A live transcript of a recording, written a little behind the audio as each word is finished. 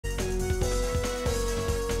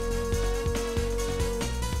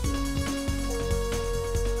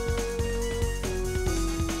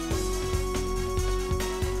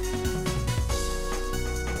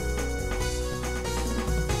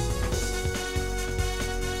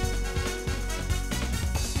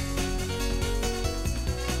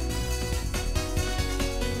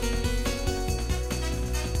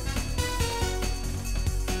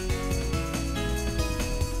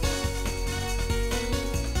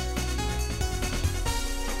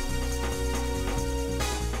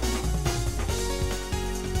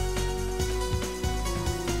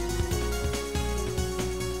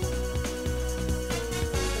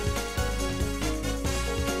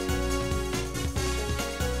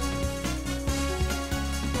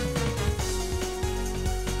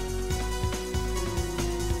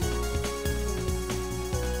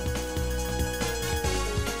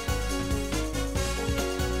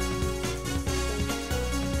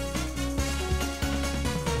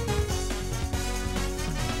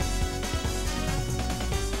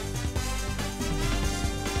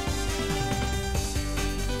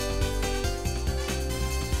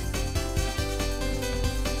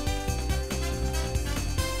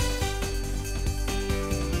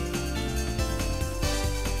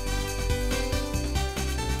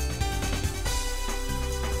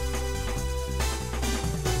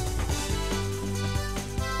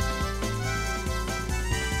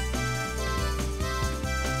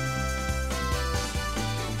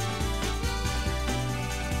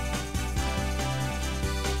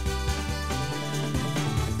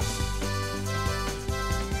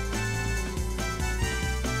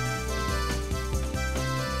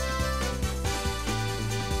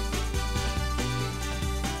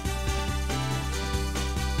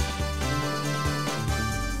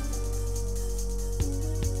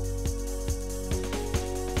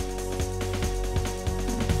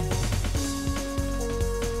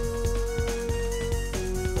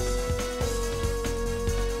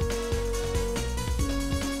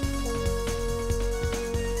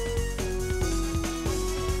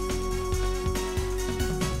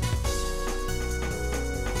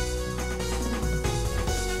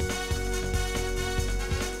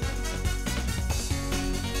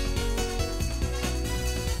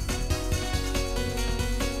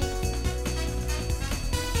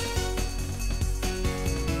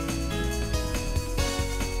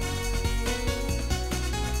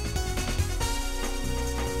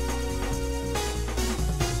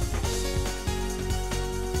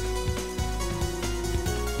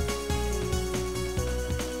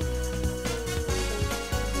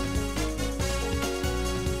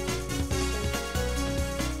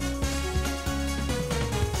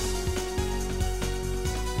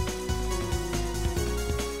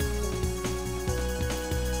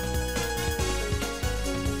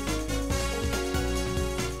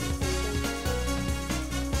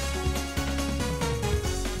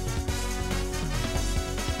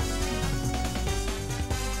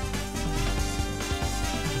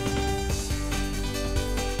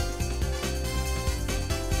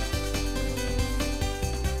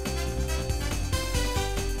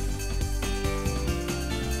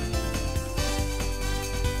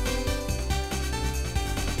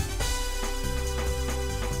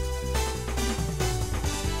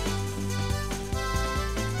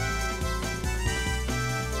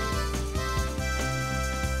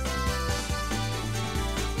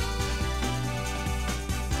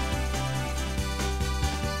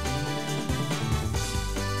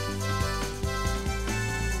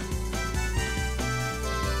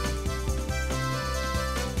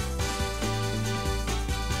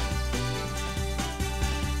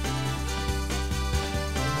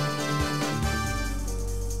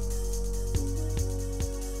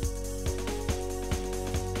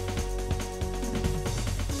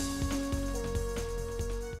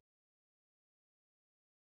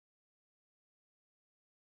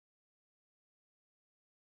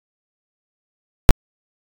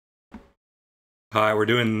Hi, we're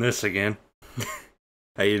doing this again.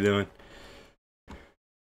 How you doing?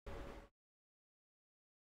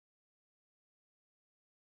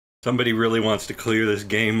 Somebody really wants to clear this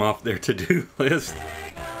game off their to-do list.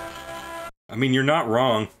 I mean, you're not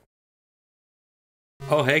wrong.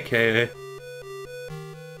 Oh, hey, Kay.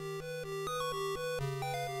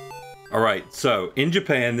 Alright, so, in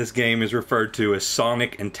Japan, this game is referred to as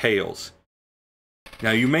Sonic and Tails.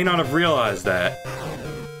 Now, you may not have realized that.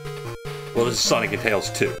 Well, this is Sonic and Tails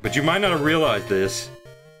 2. But you might not have realized this,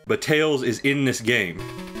 but Tails is in this game.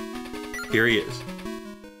 Here he is.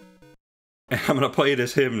 And I'm gonna play it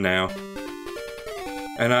as him now.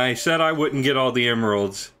 And I said I wouldn't get all the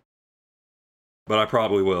emeralds, but I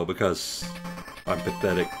probably will, because I'm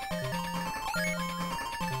pathetic.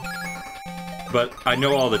 But I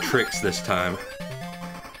know all the tricks this time.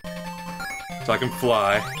 So I can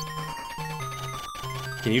fly.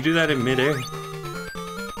 Can you do that in midair?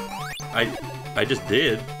 I just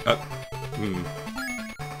did.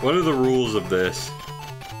 What are the rules of this?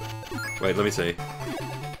 Wait, let me see.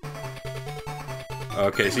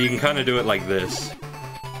 Okay, so you can kind of do it like this.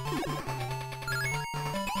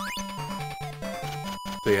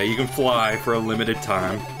 So yeah, you can fly for a limited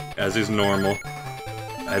time, as is normal,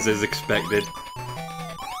 as is expected.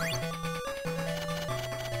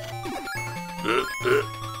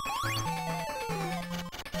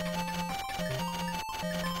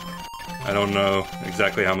 I don't know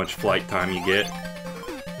exactly how much flight time you get.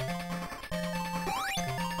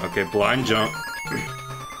 Okay, blind jump.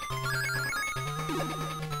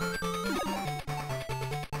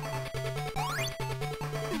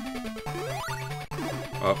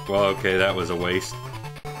 Oh, well, okay, that was a waste.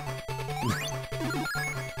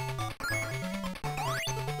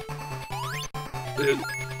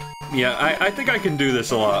 Yeah, I think I can do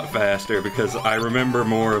this a lot faster because I remember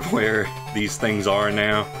more of where these things are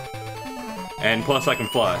now. And plus I can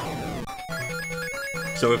fly.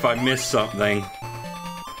 So if I miss something,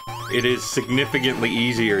 it is significantly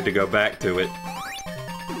easier to go back to it.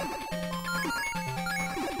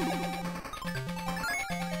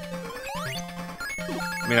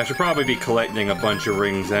 I mean, I should probably be collecting a bunch of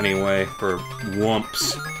rings anyway for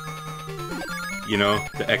whumps. You know,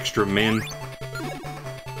 the extra min.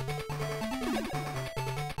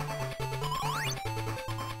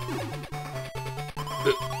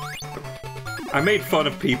 I made fun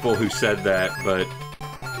of people who said that, but,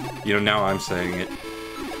 you know, now I'm saying it.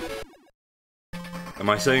 Am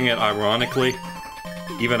I saying it ironically?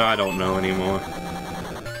 Even I don't know anymore.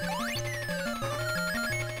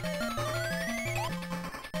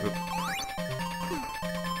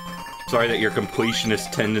 Sorry that your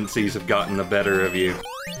completionist tendencies have gotten the better of you.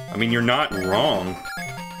 I mean, you're not wrong.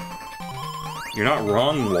 You're not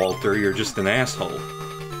wrong, Walter, you're just an asshole.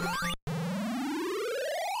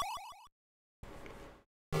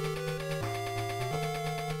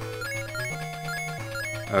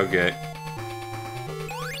 Okay.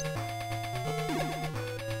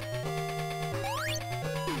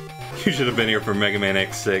 You should have been here for Mega Man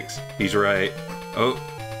X6. He's right. Oh.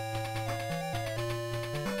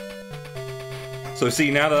 So see,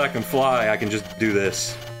 now that I can fly, I can just do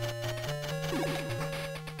this.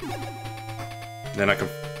 Then I can,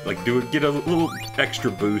 like, get a little extra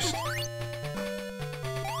boost.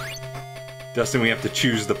 Dustin, we have to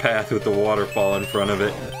choose the path with the waterfall in front of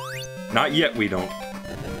it. Not yet, we don't.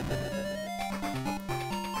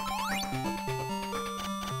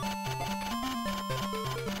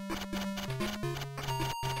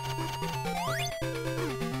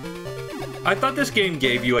 I thought this game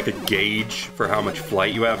gave you like a gauge for how much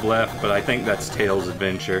flight you have left, but I think that's Tails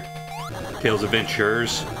Adventure. Tails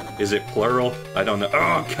Adventures? Is it plural? I don't know.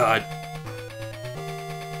 Oh, God!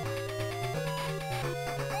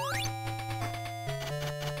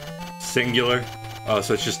 Singular? Oh,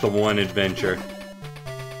 so it's just the one adventure.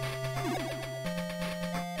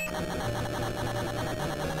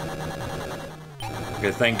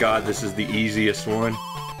 Okay, thank God this is the easiest one.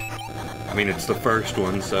 I mean, it's the first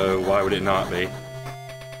one, so why would it not be?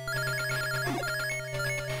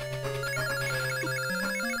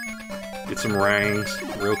 Get some rings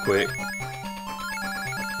real quick.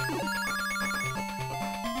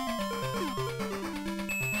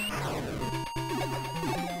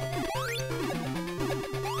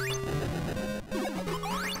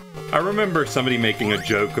 I remember somebody making a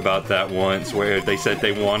joke about that once, where they said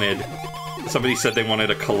they wanted... Somebody said they wanted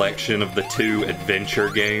a collection of the 2 adventure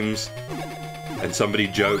games. And somebody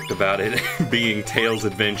joked about it being Tails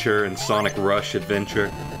Adventure and Sonic Rush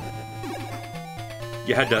Adventure.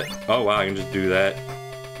 You had to... Oh wow, I can just do that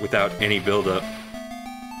without any build-up.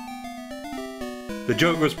 The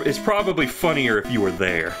joke was... It's probably funnier if you were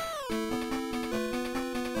there.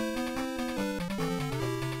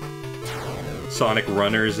 Sonic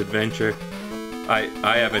Runners Adventure. I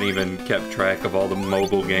haven't even kept track of all the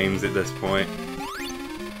mobile games at this point.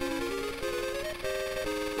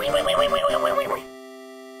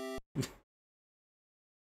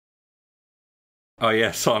 Oh yeah,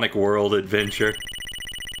 Sonic World Adventure.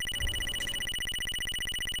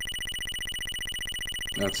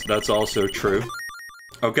 That's also true.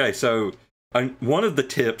 Okay, so one of the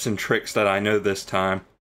tips and tricks that I know this time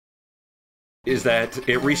is that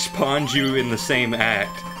it respawns you in the same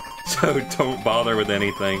act, so don't bother with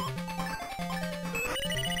anything.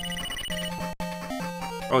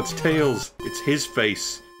 Oh, it's Tails. It's his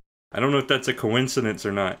face. I don't know if that's a coincidence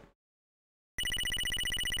or not.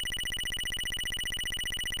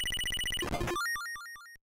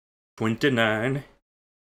 $29.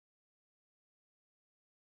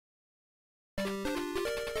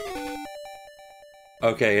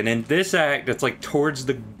 Okay, and in this act, it's like towards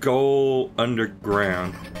the goal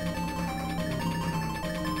underground.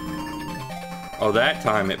 Oh, that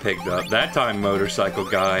time it picked up. That time Motorcycle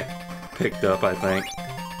Guy picked up, I think.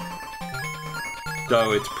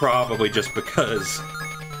 Though it's probably just because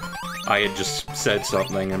I had just said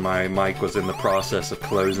something and my mic was in the process of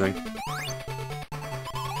closing.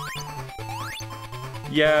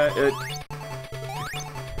 Yeah,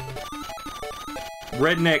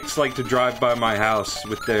 rednecks like to drive by my house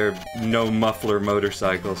with their no muffler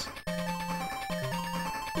motorcycles.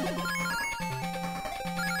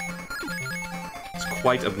 It's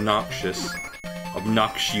quite obnoxious.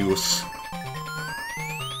 Obnoxious.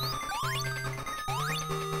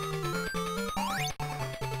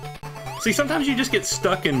 See, sometimes you just get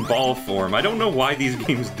stuck in ball form. I don't know why these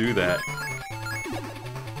games do that.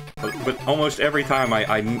 But almost every time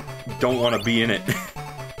I don't want to be in it.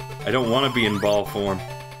 I don't want to be in ball form.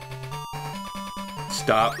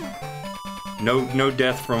 Stop. No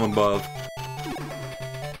death from above.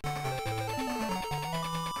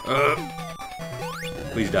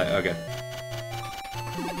 Please die. Okay.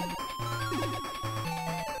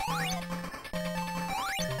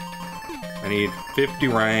 I need 50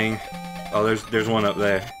 rang. Oh, there's one up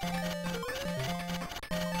there.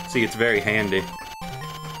 See, it's very handy.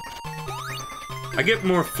 I get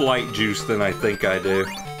more flight juice than I think I do,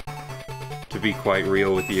 to be quite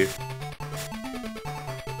real with you.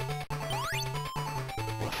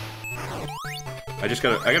 I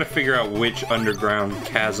gotta figure out which underground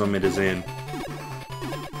chasm it is in.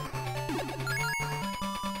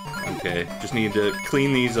 Okay, just need to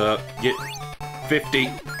clean these up, get 50.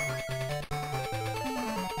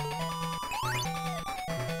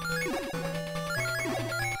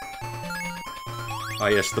 Oh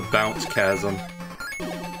yes, the bounce chasm.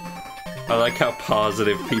 I like how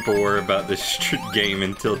positive people were about this game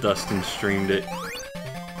until Dustin streamed it.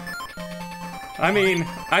 I mean,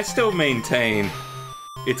 I still maintain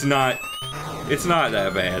it's not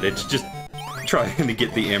that bad. It's just trying to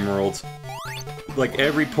get the emeralds. Like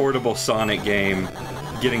every portable Sonic game,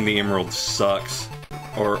 getting the emeralds sucks.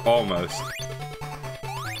 Or almost.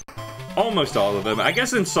 Almost all of them. I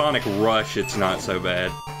guess in Sonic Rush it's not so bad.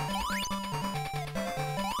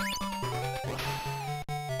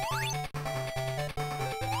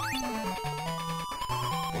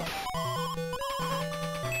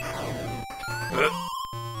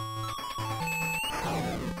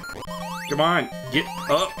 Come on, get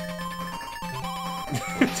up!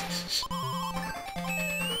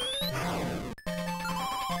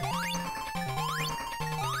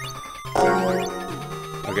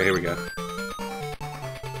 Okay, here we go.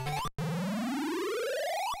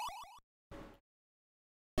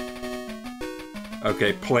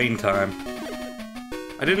 Okay, plane time.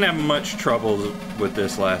 I didn't have much trouble with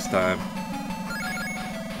this last time.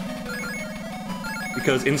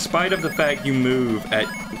 Because in spite of the fact you move at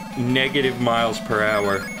negative miles per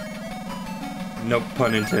hour, no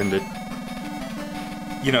pun intended,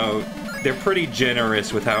 you know, they're pretty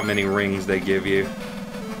generous with how many rings they give you.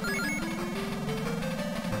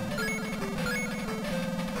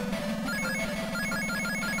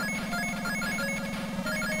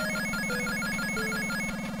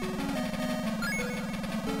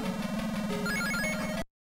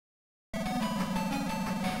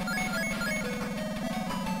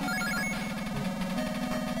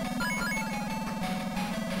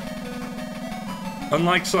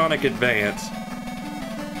 Unlike Sonic Advance,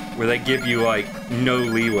 where they give you, like, no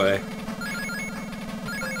leeway.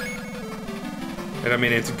 And I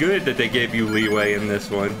mean, it's good that they gave you leeway in this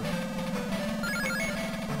one.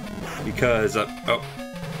 Because,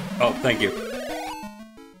 oh, thank you.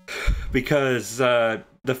 Because, the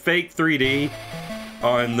fake 3D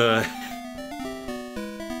on the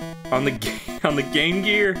Game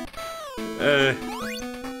Gear,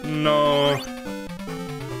 no.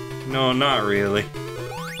 No, not really.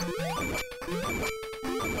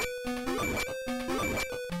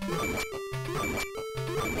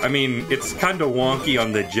 I mean, it's kinda wonky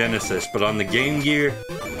on the Genesis, but on the Game Gear,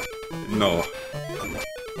 no.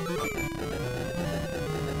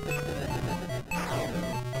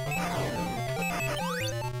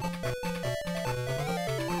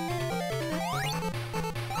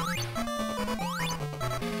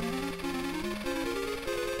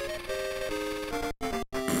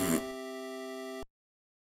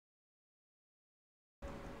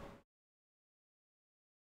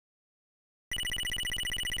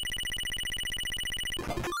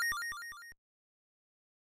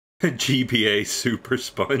 GBA Super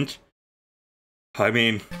Sponge. I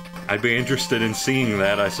mean, I'd be interested in seeing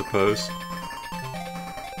that, I suppose.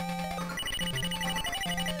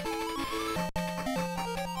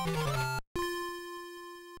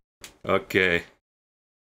 Okay.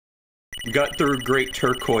 Got through Great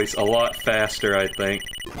Turquoise a lot faster, I think.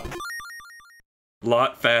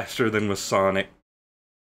 Lot faster than with Sonic.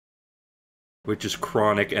 Which is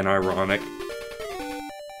chronic and ironic.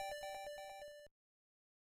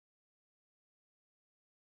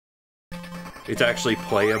 It's actually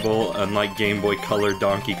playable, unlike Game Boy Color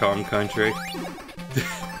Donkey Kong Country.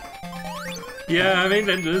 Yeah, I mean,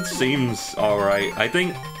 it seems alright. I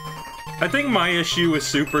think my issue with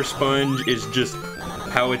Super Sponge is just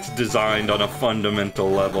how it's designed on a fundamental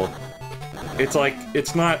level. It's like,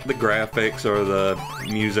 it's not the graphics or the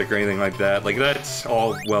music or anything like that. Like, that's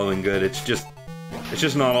all well and good. It's just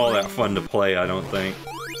not all that fun to play, I don't think.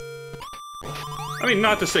 I mean,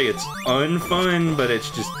 not to say it's unfun, but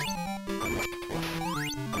it's just...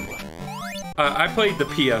 I played the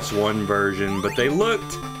PS1 version, but they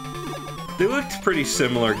looked pretty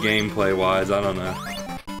similar gameplay-wise. I don't know.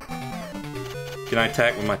 Can I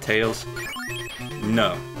attack with my tails?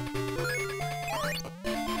 No.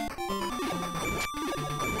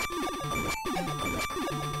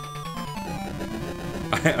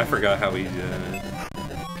 I forgot how he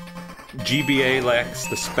GBA lacks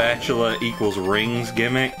the spatula equals rings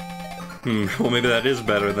gimmick. Well, maybe that is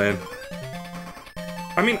better then.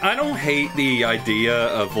 I mean, I don't hate the idea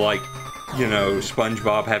of, like, you know,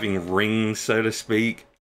 SpongeBob having rings, so to speak.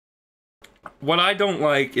 What I don't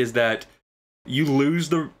like is that you lose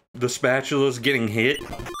the spatulas getting hit,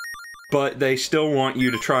 but they still want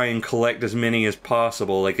you to try and collect as many as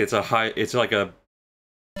possible. Like, it's like a...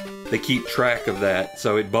 They keep track of that,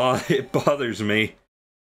 so it bothers me.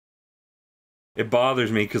 It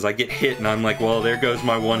bothers me because I get hit and I'm like, well, there goes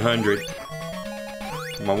my 100.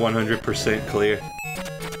 My 100% clear.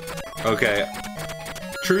 Okay.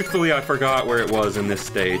 Truthfully, I forgot where it was in this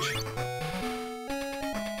stage.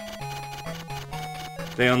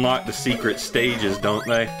 They unlock the secret stages, don't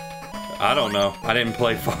they? I don't know. I didn't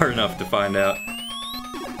play far enough to find out.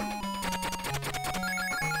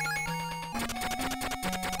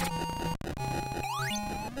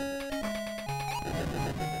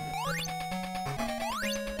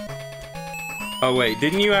 Oh wait,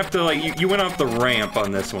 didn't you have to, like, you went off the ramp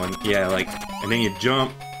on this one. Yeah, like, and then you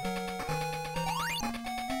jump.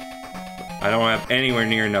 I don't have anywhere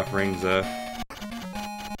near enough rings, though.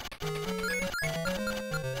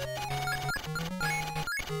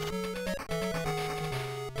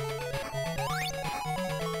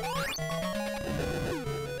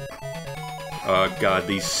 Oh god,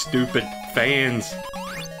 these stupid fans.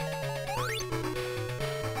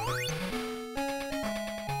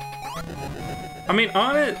 I mean,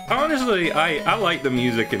 honestly, I like the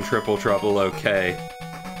music in Triple Trouble okay.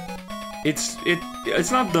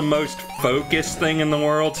 It's not the most focused thing in the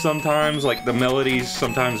world sometimes, like the melodies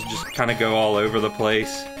sometimes just kind of go all over the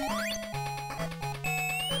place.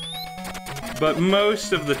 But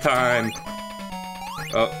most of the time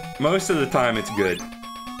it's good.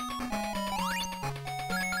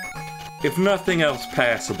 If nothing else,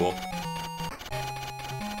 passable.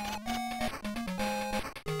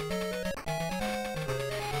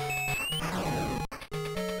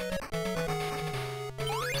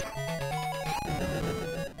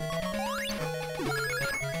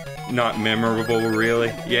 Not memorable,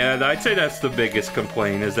 really. Yeah, I'd say that's the biggest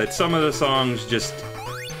complaint, is that some of the songs just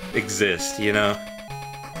exist, you know?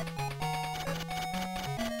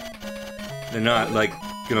 They're not, like,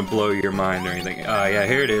 gonna blow your mind or anything. Ah, yeah,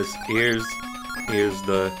 here it is. Here's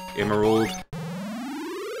the emerald.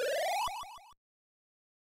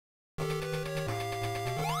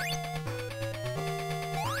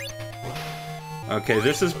 Okay,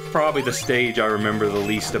 this is probably the stage I remember the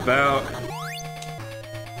least about.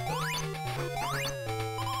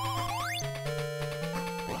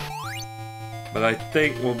 But I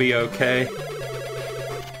think we'll be okay.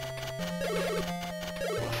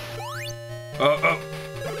 Oh.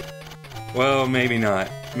 Well, maybe not.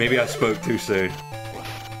 Maybe I spoke too soon.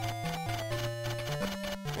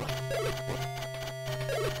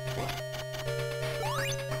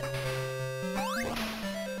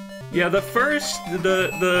 Yeah, the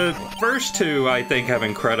first two, I think, have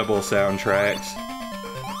incredible soundtracks.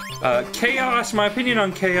 Chaos, my opinion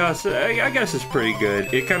on Chaos, I guess is pretty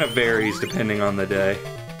good. It kind of varies depending on the day.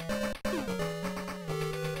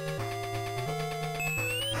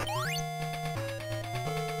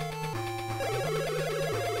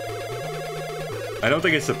 I don't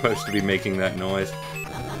think it's supposed to be making that noise.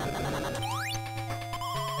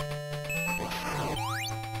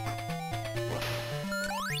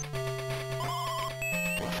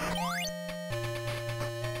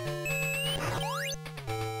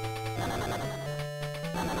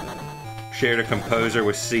 Shared a composer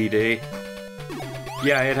with CD.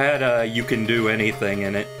 Yeah, it had You Can Do Anything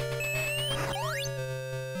in it.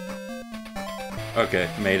 Okay,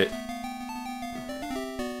 made it.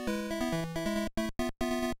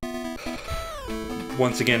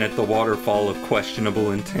 Once again at the waterfall of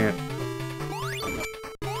questionable intent.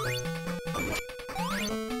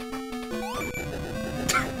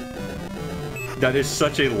 That is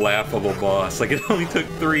such a laughable boss. Like, it only took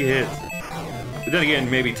 3 hits. But then again,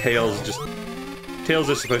 maybe Tails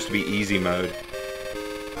is supposed to be easy mode.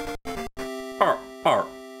 Arr, arr,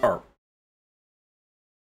 arr.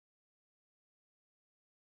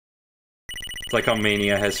 It's like how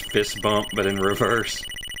Mania has fist bump, but in reverse.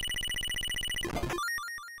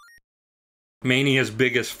 Mania's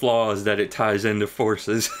biggest flaw is that it ties into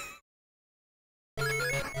forces.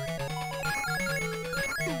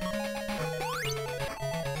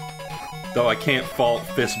 Though I can't fault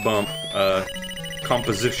fist bump,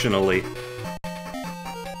 compositionally.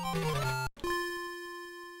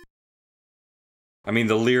 I mean,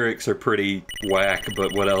 the lyrics are pretty whack,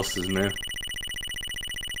 but what else is new?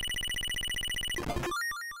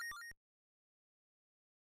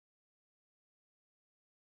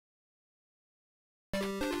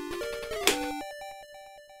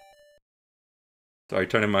 Sorry,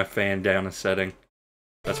 turning my fan down a setting.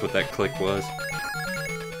 That's what that click was.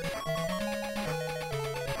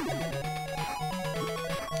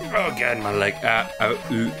 Oh god, my leg.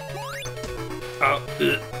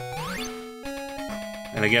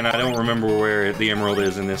 And again, I don't remember where the emerald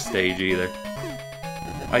is in this stage either.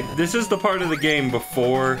 This is the part of the game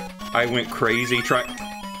before I went crazy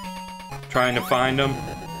trying to find them.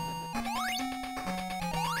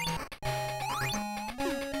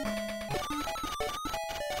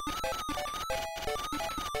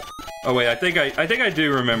 Oh wait, I think I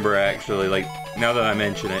do remember actually, like, now that I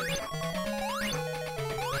mention it.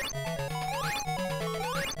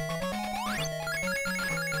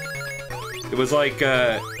 It was like,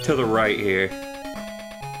 to the right here.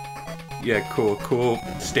 Yeah, cool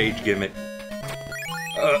stage gimmick.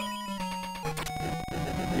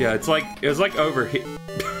 Yeah, it was like over here.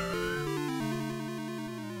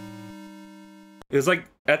 It was like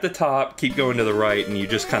at the top, keep going to the right, and you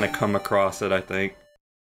just kind of come across it, I think.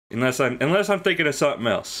 Unless I'm thinking of something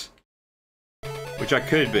else. Which I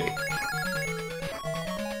could be.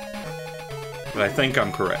 But I think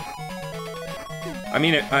I'm correct. I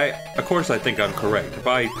mean, of course I think I'm correct. If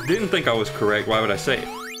I didn't think I was correct, why would I say it?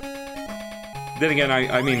 Then again,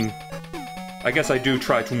 I mean, I guess I do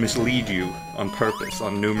try to mislead you on purpose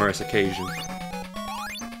on numerous occasions.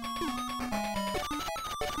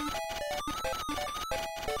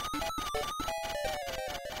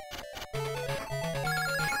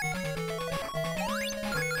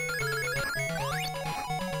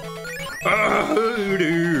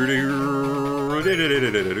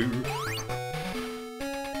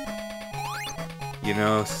 You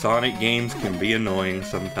know, Sonic games can be annoying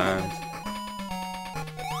sometimes.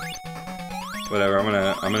 Whatever,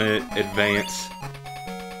 I'm gonna advance.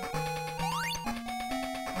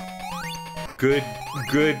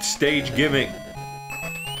 Good stage gimmick.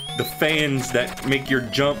 The fans that make your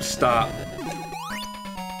jump stop.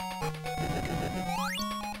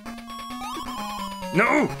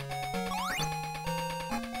 No!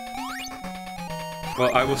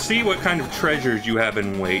 Well, I will see what kind of treasures you have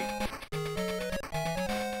in wait.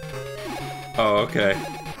 Oh, okay.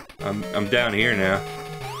 I'm down here now.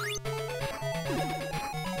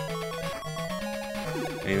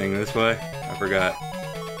 Anything this way? I forgot.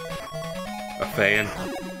 A fan.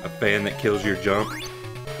 A fan that kills your jump.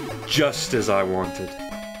 Just as I wanted.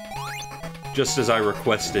 Just as I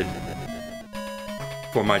requested.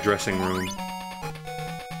 For my dressing room.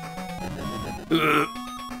 Ugh.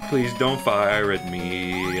 Please don't fire at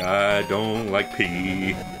me. I don't like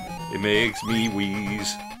pee. It makes me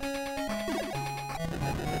wheeze.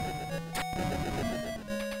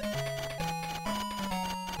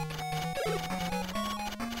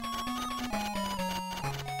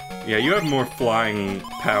 Yeah, you have more flying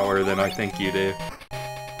power than I think you do.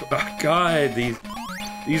 Oh, God,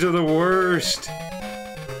 these are the worst.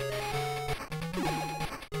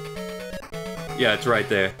 Yeah, it's right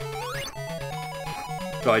there.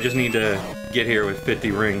 So I just need to get here with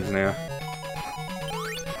 50 rings now.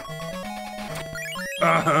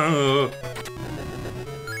 Oh.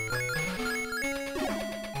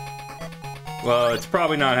 Well, it's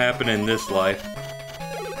probably not happening in this life.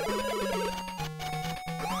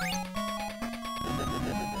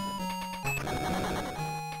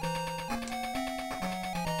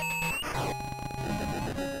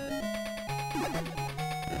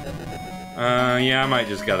 Yeah, I might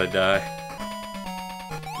just gotta die.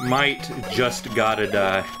 Might just gotta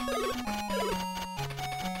die.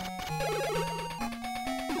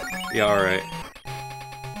 Yeah, alright.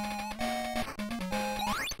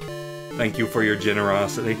 Thank you for your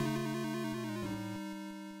generosity.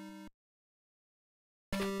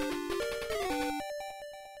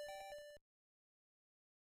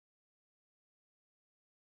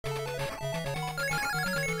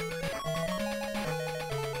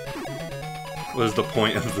 What is the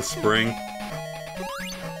point of the spring?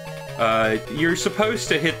 You're supposed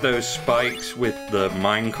to hit those spikes with the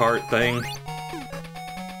minecart thing.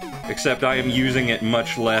 Except I am using it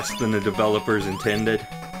much less than the developers intended.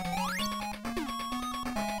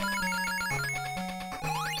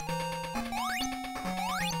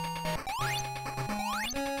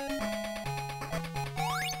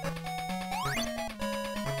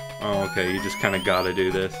 Oh, okay, you just kind of gotta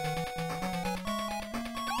do this.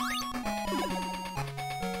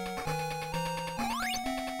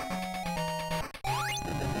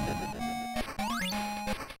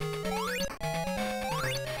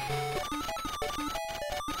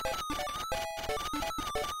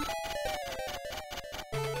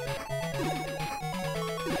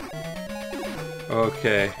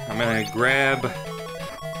 Okay, I'm gonna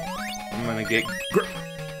get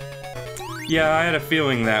yeah, I had a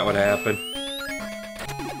feeling that would happen.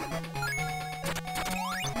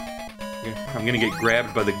 Yeah, I'm gonna get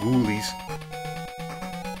grabbed by the ghoulies.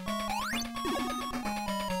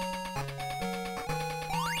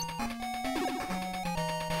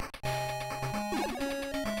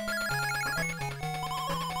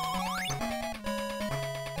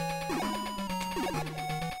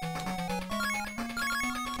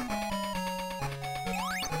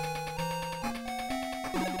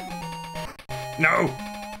 No!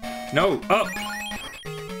 No! Up!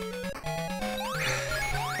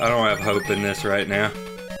 I don't have hope in this right now.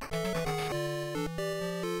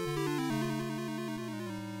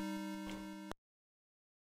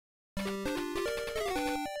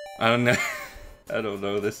 I don't know. I don't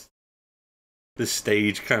know, this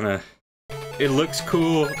stage kinda... It looks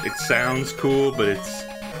cool, it sounds cool, but it's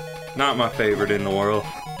not my favorite in the world.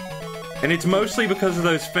 And it's mostly because of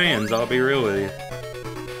those fans, I'll be real with you.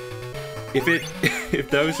 If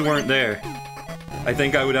those weren't there, I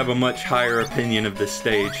think I would have a much higher opinion of this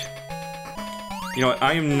stage. You know what,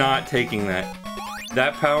 I am not taking that.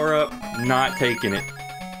 That power-up, not taking it.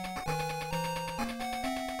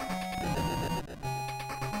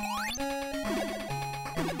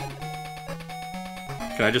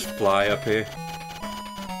 Can I just fly up here?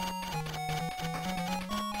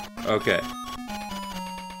 Okay.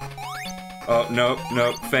 Oh, no,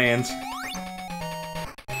 no, fans.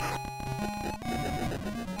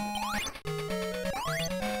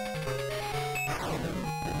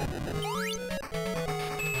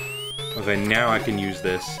 Okay, now I can use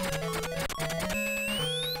this.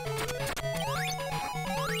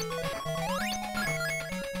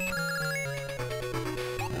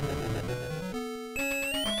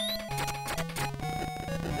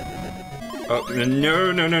 Oh,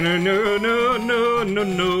 no, no, no, no, no, no, no, no,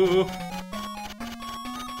 no.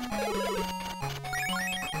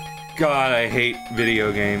 God, I hate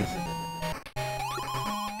video games.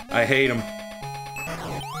 I hate them.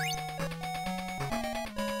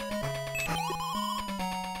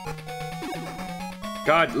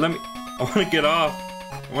 God, let me... I want to get off.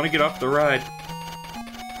 I want to get off the ride.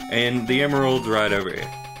 And the emerald's right over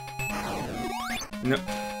here. No.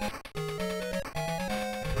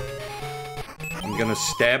 I'm gonna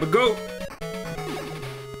stab a goat.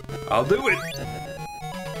 I'll do it.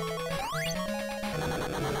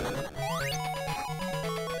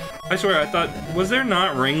 I swear, I thought... Was there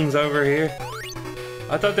not rings over here?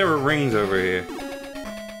 I thought there were rings over here.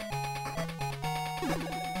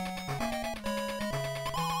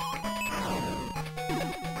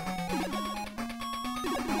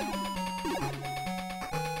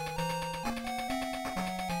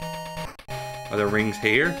 Are there rings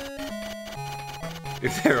here?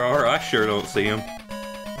 If there are, I sure don't see them.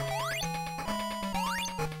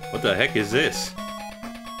 What the heck is this?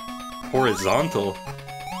 Horizontal.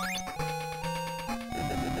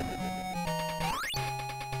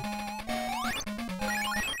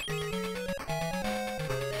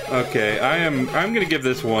 Okay, I'm gonna give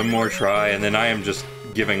this one more try, and then I am just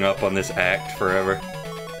giving up on this act forever.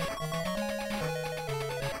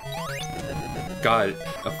 God,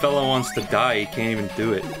 a fellow wants to die, he can't even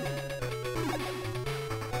do it.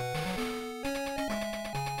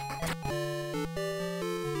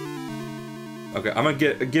 Okay, I'm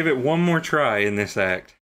gonna give it one more try in this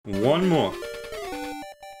act. One more.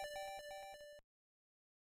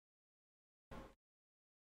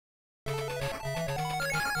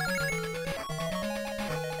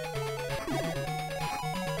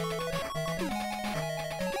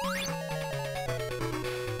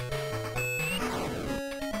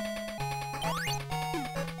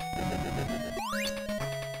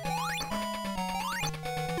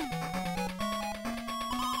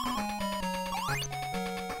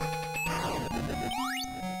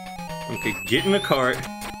 Okay, get in the cart.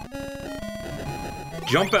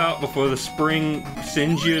 Jump out before the spring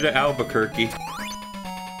sends you to Albuquerque.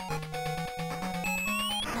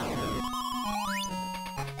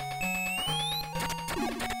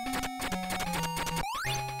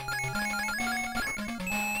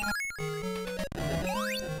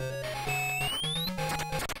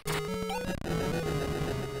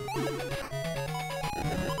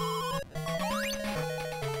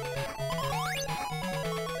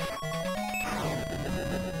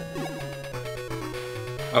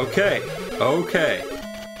 Okay, okay.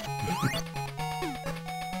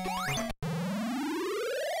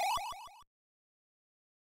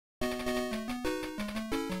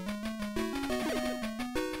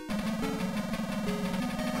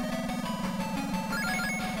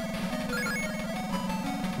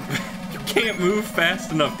 You can't move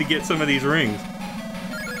fast enough to get some of these rings.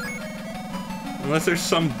 Unless there's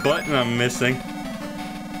some button I'm missing.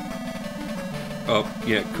 Oh,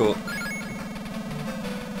 yeah, cool.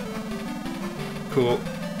 Cool.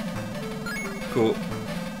 Cool.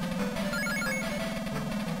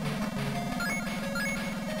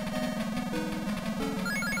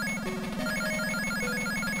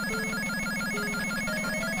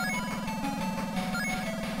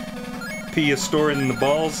 P is stored in the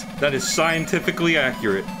balls. That is scientifically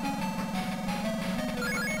accurate.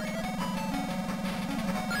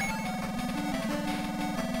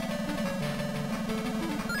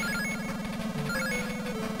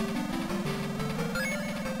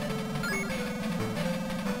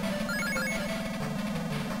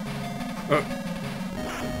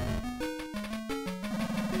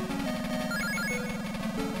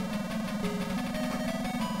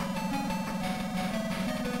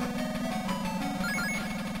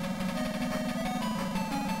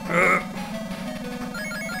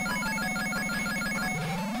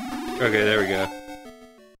 Okay, there we go.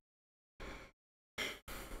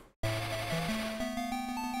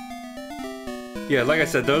 Yeah, like I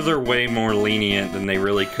said, those are way more lenient than they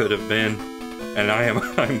really could have been, and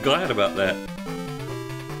I'm glad about that.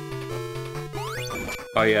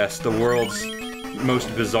 Oh yes, the world's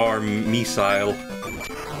most bizarre missile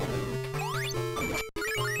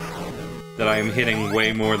that I am hitting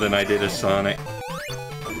way more than I did as Sonic.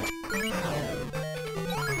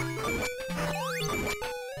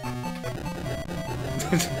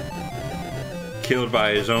 Killed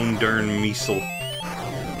by his own darn missile.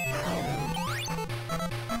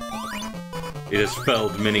 It has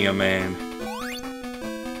felled many a man.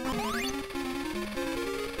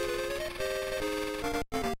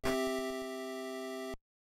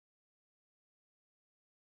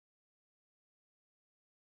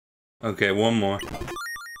 Okay, one more.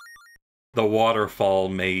 The waterfall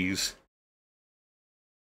maze.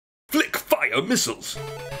 Flick fire missiles!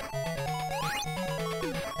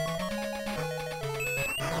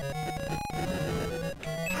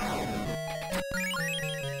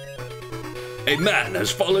 A man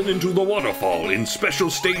has fallen into the waterfall in Special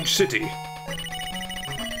Stage City.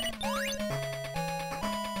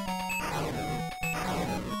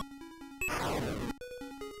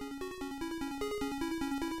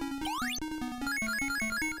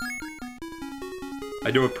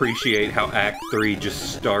 I do appreciate how Act 3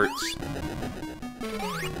 just starts.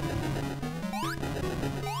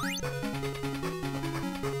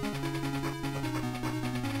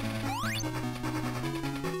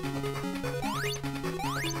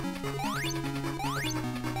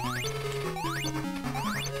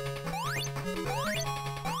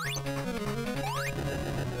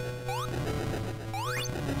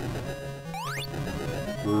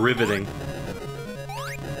 Riveting.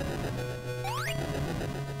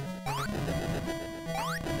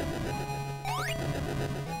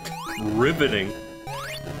 riveting.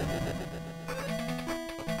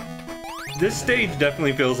 This stage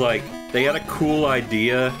definitely feels like they had a cool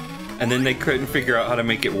idea, and then they couldn't figure out how to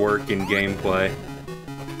make it work in gameplay.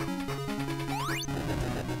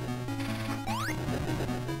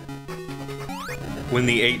 When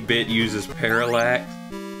the 8-bit uses parallax.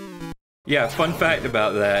 Yeah, fun fact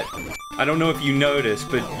about that. I don't know if you noticed,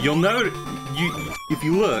 but you'll notice, if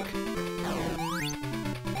you look,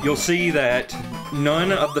 you'll see that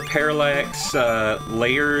none of the parallax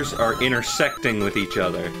layers are intersecting with each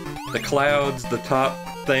other. The clouds, the top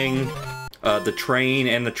thing, the train,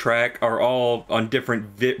 and the track are all on different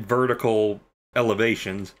vertical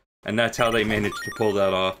elevations, and that's how they managed to pull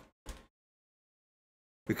that off.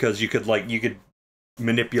 Because you could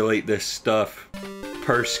manipulate this stuff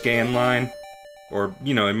per scan line, or,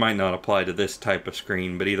 you know, it might not apply to this type of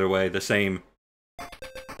screen, but either way, the same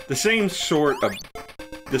sort of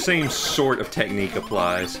technique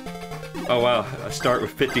applies. Oh wow, I start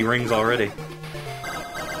with 50 rings already.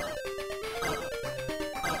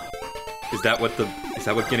 Is that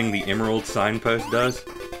what getting the emerald signpost does?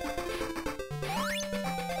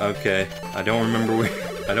 Okay, I don't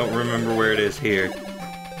remember where it is here.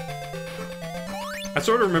 I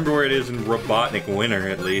sort of remember where it is in Robotnik Winter,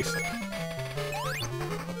 at least.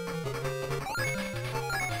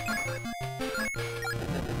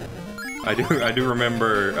 I do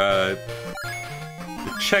remember,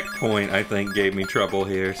 the checkpoint, I think, gave me trouble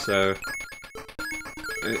here, so...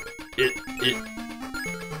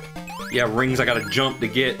 Yeah, rings I gotta jump to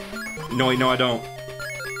get. No, I don't.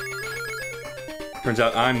 Turns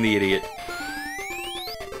out I'm the idiot.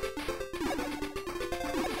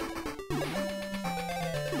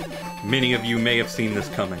 Many of you may have seen this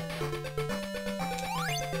coming.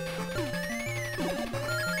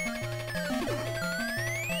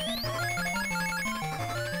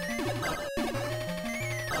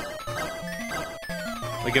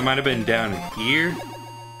 Like it might have been down here?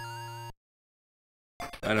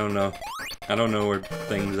 I don't know. I don't know where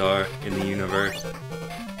things are in the universe.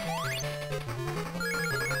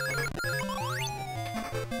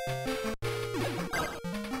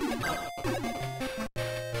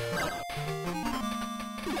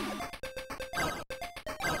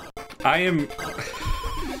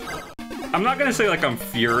 I'm not gonna say like I'm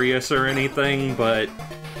furious or anything, but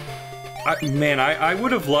I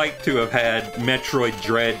would have liked to have had Metroid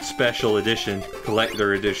Dread Special Edition,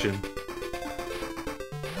 Collector Edition.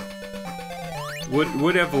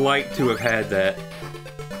 Would have liked to have had that.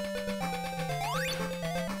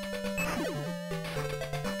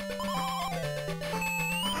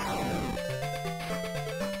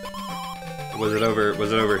 Was it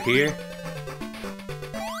over here?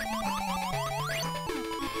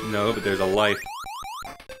 No, but there's a life.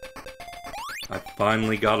 I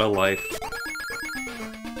finally got a life.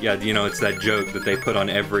 Yeah, you know, it's that joke that they put on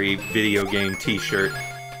every video game t-shirt.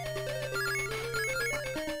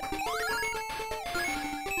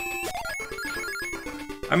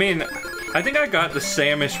 I mean, I think I got the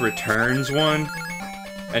Samus Returns one,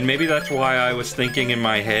 and maybe that's why I was thinking in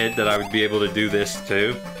my head that I would be able to do this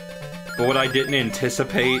too. But what I didn't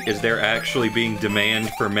anticipate is there actually being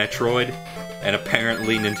demand for Metroid, and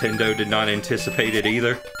apparently Nintendo did not anticipate it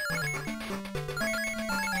either.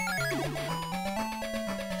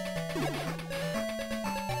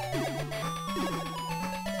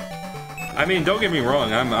 I mean, don't get me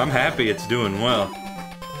wrong, I'm happy it's doing well.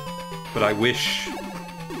 But I wish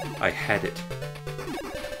I had it.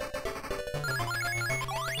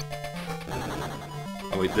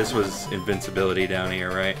 Oh wait, this was invincibility down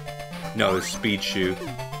here, right? No, it's Speed Shoe.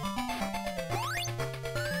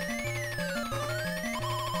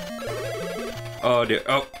 Oh dear,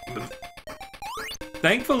 oh.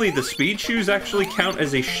 Thankfully, the Speed Shoes actually count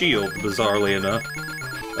as a shield, bizarrely enough.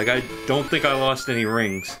 Like, I don't think I lost any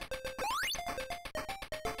rings.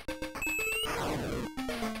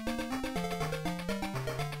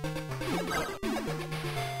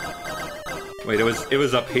 Wait, it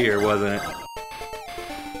was up here, wasn't it?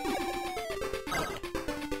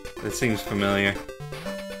 That seems familiar.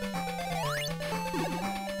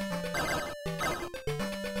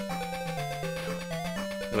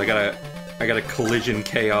 But I gotta collision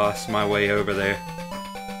chaos my way over there.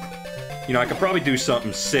 You know, I could probably do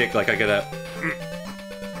something sick, like I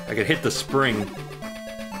could hit the spring.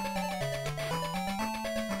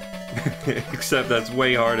 Except that's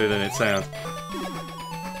way harder than it sounds.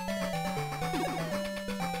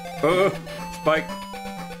 Oh, spike.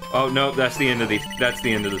 Oh no, that's the end of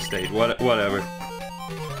the stage. Whatever.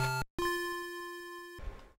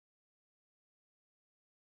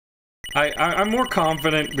 I'm more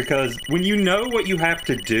confident because when you know what you have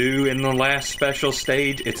to do in the last special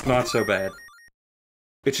stage, it's not so bad.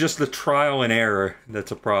 It's just the trial and error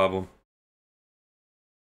that's a problem.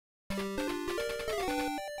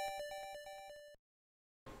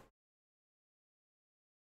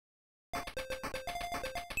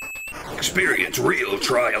 Experience real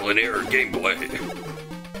trial and error gameplay.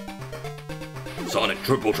 Sonic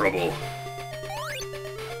Triple Trouble.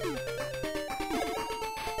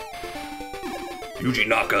 Yuji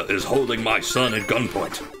Naka is holding my son at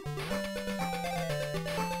gunpoint.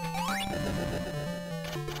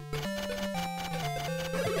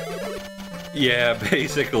 Yeah,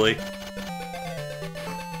 basically.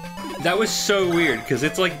 That was so weird, because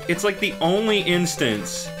it's like the only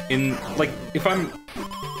instance in, like, if I'm...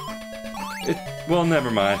 well,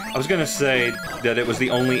 never mind. I was gonna say that it was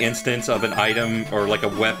the only instance of an item or, like, a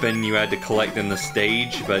weapon you had to collect in the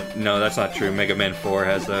stage, but no, that's not true. Mega Man 4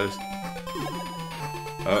 has those.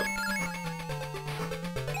 Oh.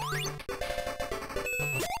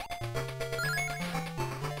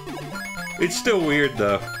 It's still weird,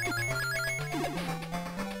 though.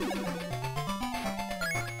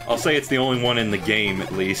 I'll say it's the only one in the game,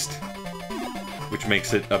 at least. Which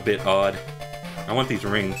makes it a bit odd. I want these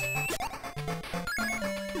rings.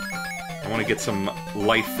 I want to get some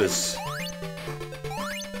lifers.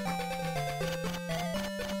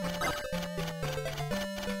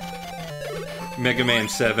 Mega Man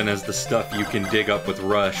 7 has the stuff you can dig up with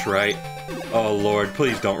Rush, right? Oh lord,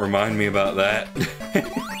 please don't remind me about that.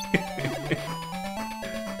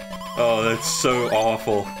 Oh, that's so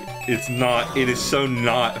awful. It is so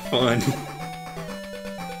not fun.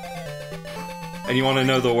 And you want to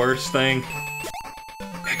know the worst thing?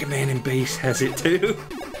 Mega Man and Bass has it too.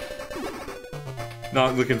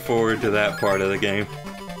 Not looking forward to that part of the game.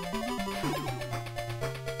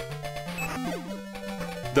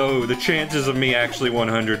 Though, the chances of me actually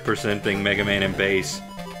 100%ing Mega Man and Bass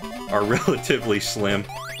are relatively slim.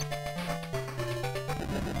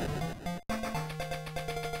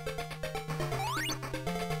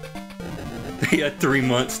 They had 3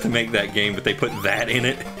 months to make that game, but they put that in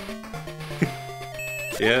it.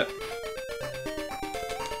 Yeah.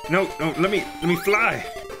 No, let me fly!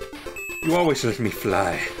 You always let me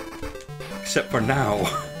fly. Except for now.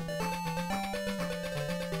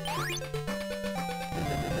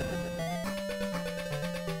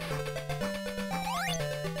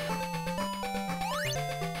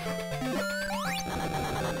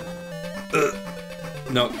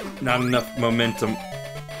 No, not enough momentum.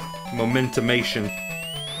 Momentumation.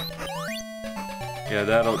 Yeah,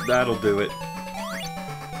 that'll do it.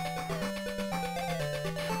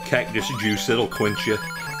 Cactus juice, it'll quench you.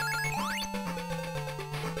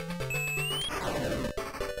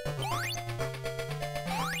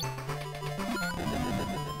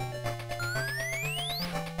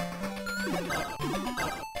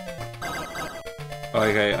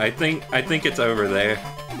 Okay, I think it's over there.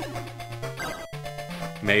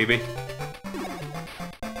 Maybe.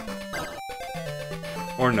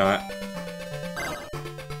 Or not.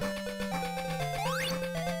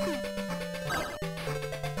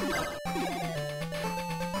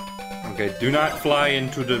 Okay, do not fly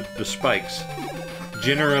into the spikes.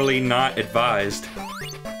 Generally not advised.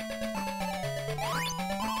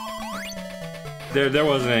 There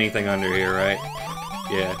wasn't anything under here, right?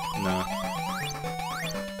 Yeah, no.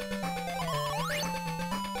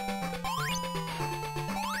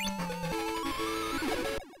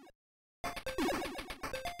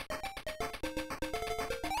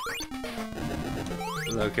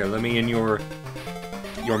 Okay, let me in your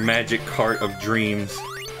magic cart of dreams.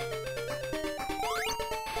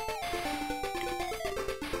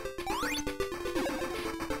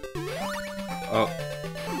 Oh.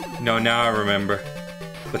 No, now I remember.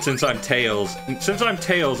 But since I'm Tails,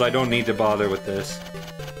 I don't need to bother with this.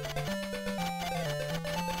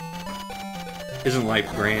 Isn't life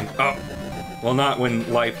grand? Oh! Well, not when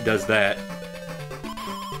life does that.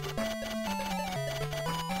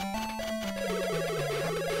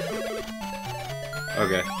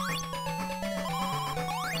 Okay.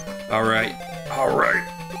 Alright. Alright.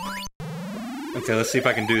 Okay, let's see if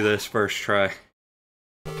I can do this first try.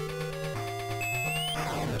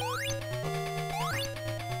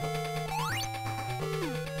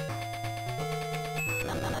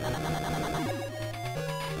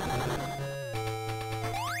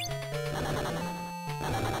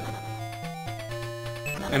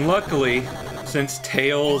 And luckily, since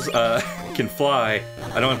Tails can fly,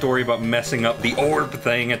 I don't have to worry about messing up the orb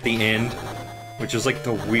thing at the end, which is like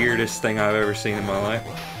the weirdest thing I've ever seen in my life.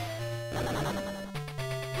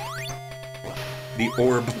 The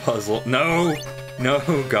orb puzzle. No! No,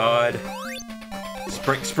 God.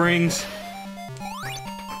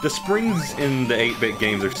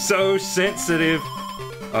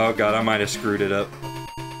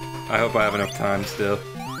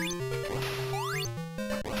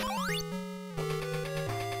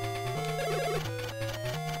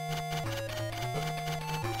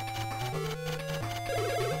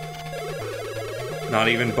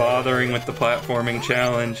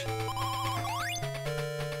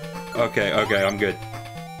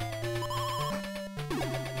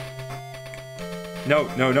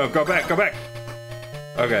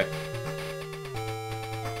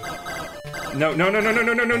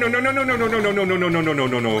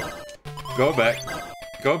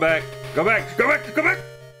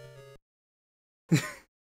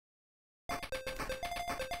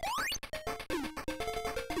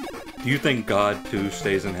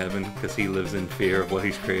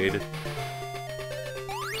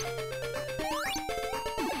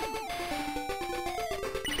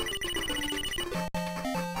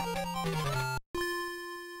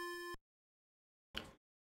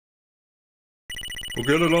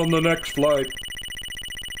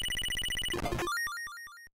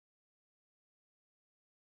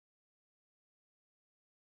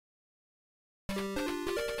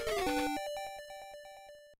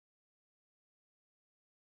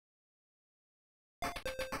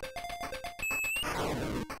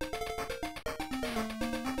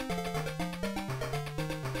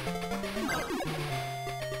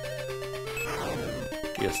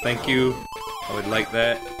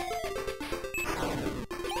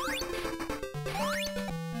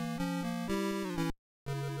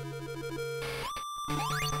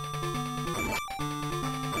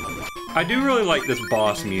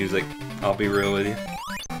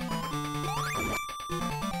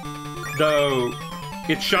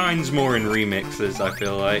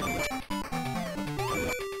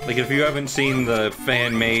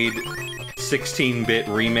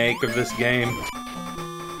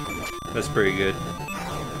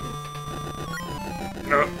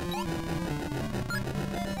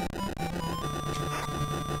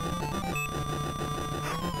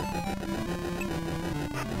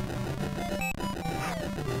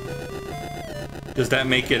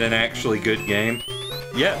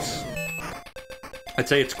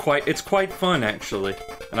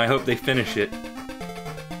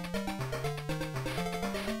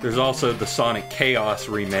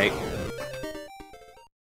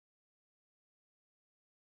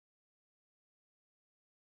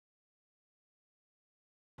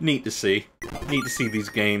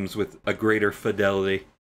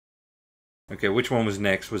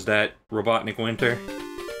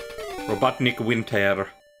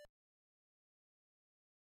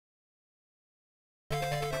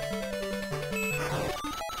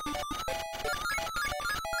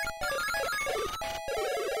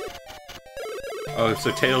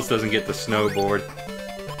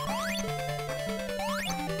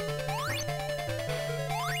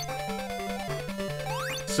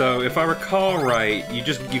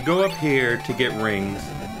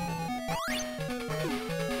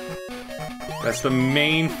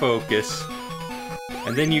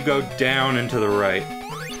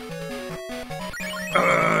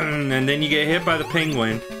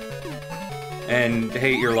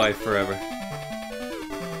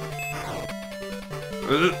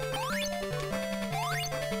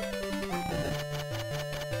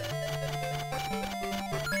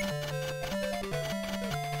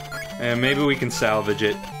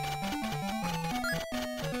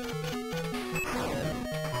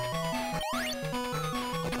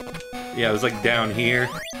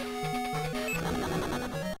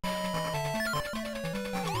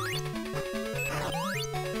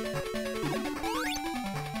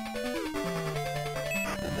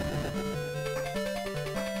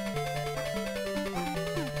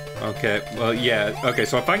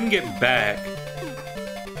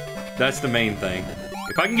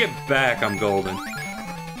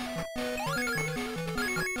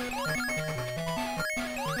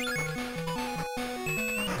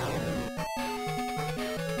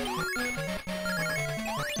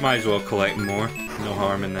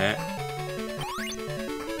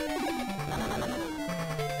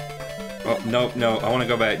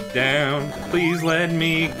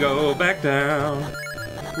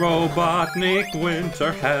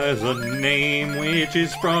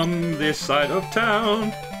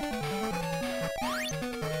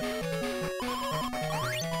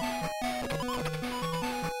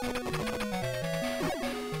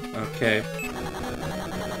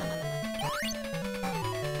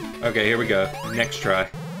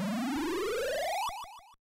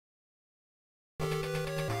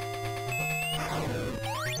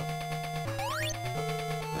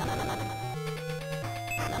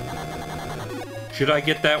 Should I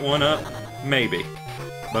get that one up? Maybe.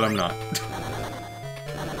 But I'm not.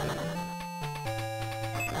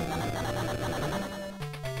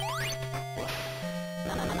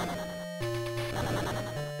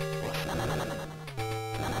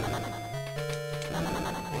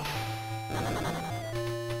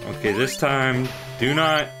 Okay, this time, do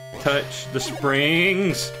not touch the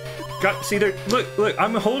springs. See there, look,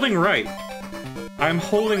 I'm holding right. I'm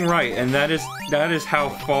holding right, and that is how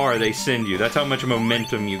far they send you. That's how much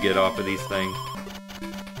momentum you get off of these things.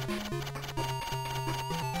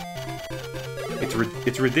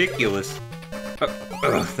 It's ridiculous.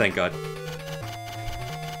 Oh, thank God.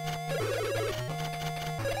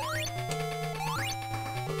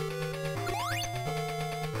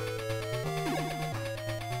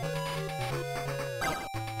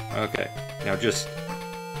 Okay, now just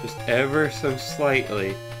ever so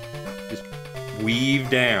slightly, just weave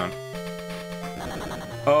down.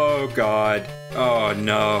 Oh God, oh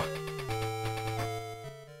no.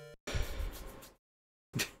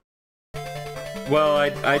 Well,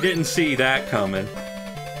 I didn't see that coming.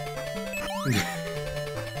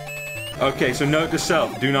 Okay, so note to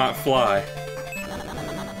self, do not fly.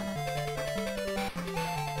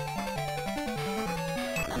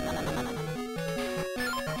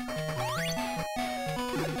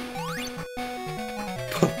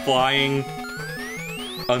 Flying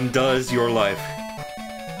undoes your life.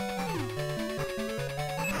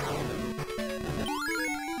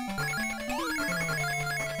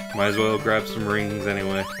 Might as well grab some rings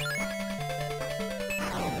anyway.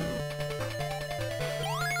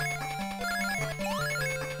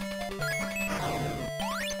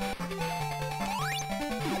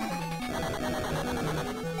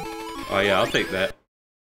 Oh yeah, I'll take that.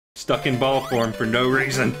 Stuck in ball form for no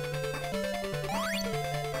reason.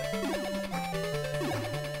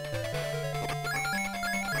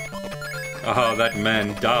 Oh, that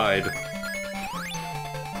man died.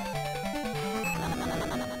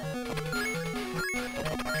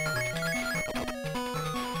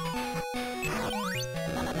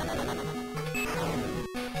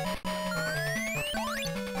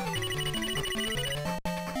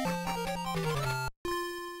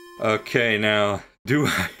 Okay, now, do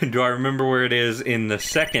I remember where it is in the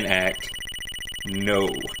second act? No.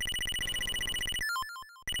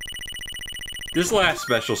 This last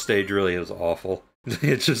special stage really is awful.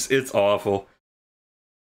 It's awful.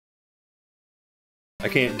 I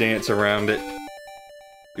can't dance around it.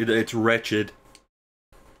 It's wretched.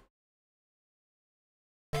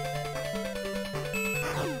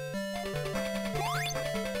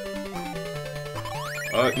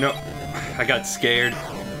 Oh, no. I got scared.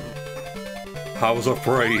 I was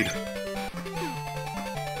afraid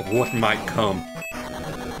of what might come.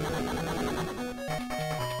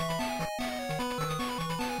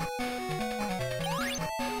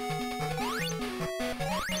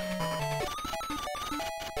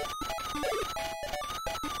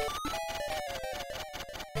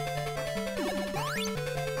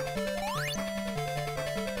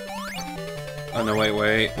 Oh no,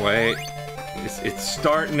 wait. It's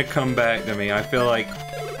starting to come back to me. I feel like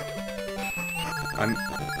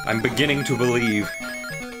I'm beginning to believe.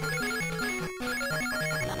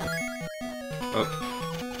 Oh.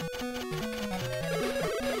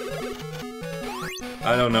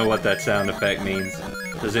 I don't know what that sound effect means.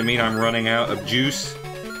 Does it mean I'm running out of juice?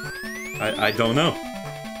 I don't know.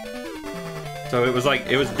 So it was like,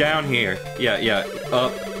 it was down here. Yeah,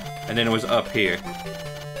 up, and then it was up here.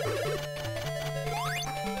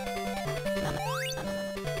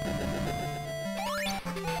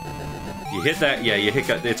 You hit that, yeah, you hit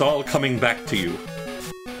that, it's all coming back to you.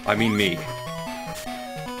 I mean me.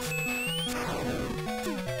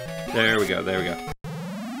 There we go.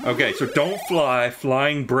 Okay, so don't fly.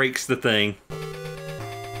 Flying breaks the thing.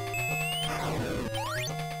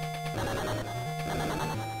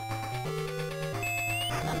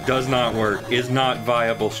 Does not work. Is not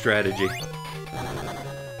viable strategy.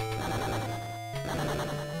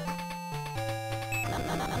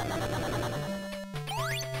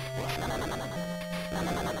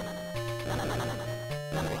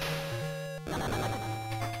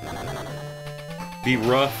 Be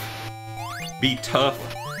rough, be tough,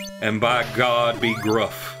 and by God, be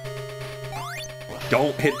gruff.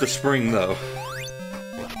 Don't hit the spring, though.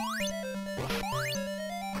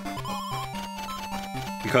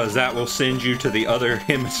 Because that will send you to the other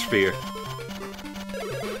hemisphere.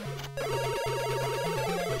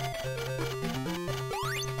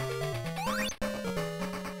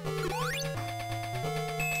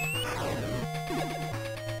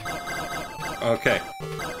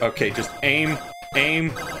 Okay, just aim Aim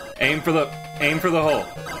for the hole.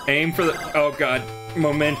 Aim for the, oh god,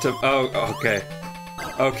 momentum. Oh, okay.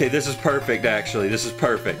 Okay, this is perfect, actually. This is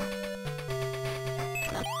perfect.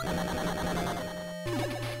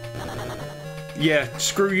 Yeah,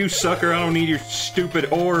 screw you, sucker. I don't need your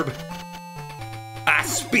stupid orb. I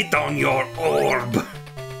spit on your orb.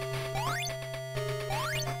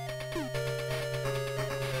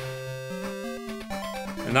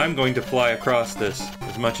 And I'm going to fly across this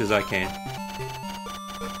as much as I can.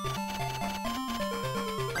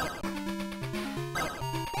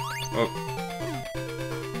 Oh.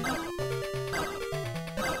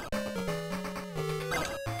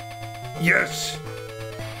 Yes!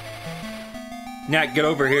 Now get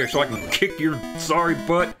over here so I can kick your sorry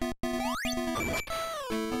butt.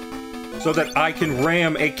 So that I can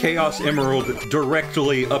ram a Chaos Emerald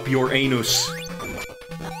directly up your anus.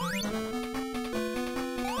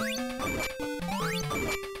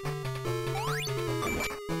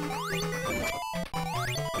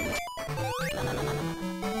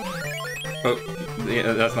 Oh,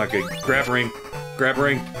 yeah, that's not good. Grab ring. Grab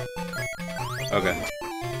ring. Okay.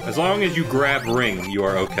 As long as you grab ring, you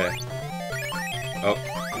are okay. Oh.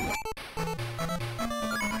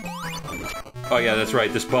 Oh yeah, that's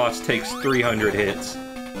right. This boss takes 300 hits.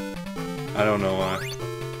 I don't know why.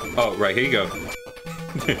 Oh, right, here you go.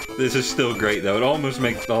 This is still great, though. It almost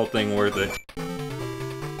makes the whole thing worth it.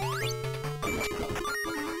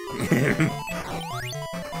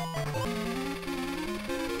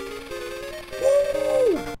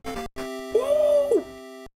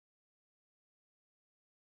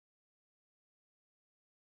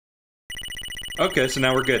 Okay, so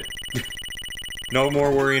now we're good. No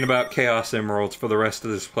more worrying about Chaos Emeralds for the rest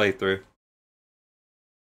of this playthrough.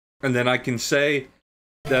 And then I can say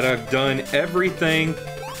that I've done everything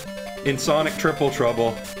in Sonic Triple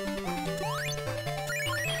Trouble.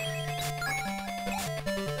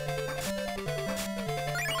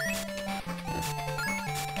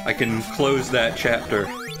 I can close that chapter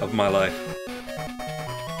of my life.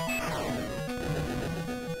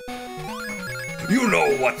 You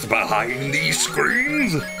know what's behind these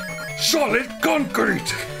screens? Solid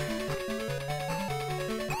concrete!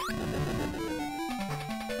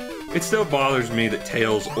 It still bothers me that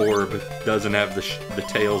Tails' orb doesn't have the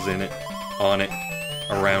tails in it, on it,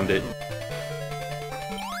 around it.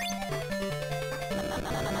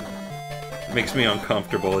 It makes me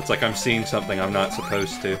uncomfortable. It's like I'm seeing something I'm not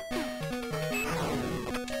supposed to.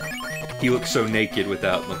 He looks so naked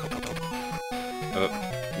without them. Oh,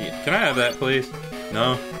 yeah. Can I have that, please?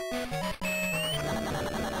 No?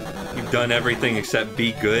 You've done everything except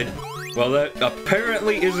be good? Well, that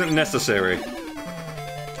apparently isn't necessary.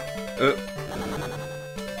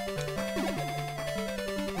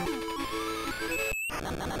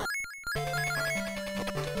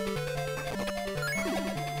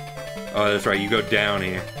 Oh, that's right, you go down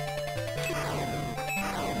here.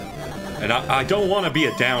 And I don't want to be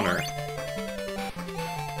a downer.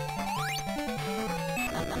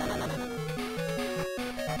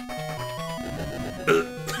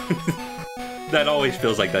 That always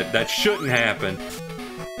feels like that. That shouldn't happen.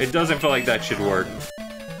 It doesn't feel like that should work.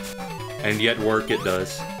 And yet work it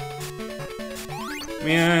does.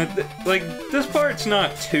 Yeah, like, this part's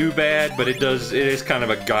not too bad, but it is kind of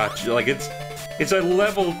a gotcha. Like, it's a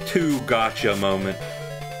level 2 gotcha moment.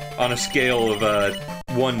 On a scale of,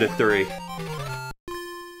 1 to 3.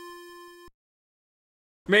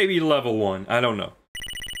 Maybe level 1, I don't know.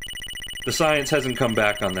 The science hasn't come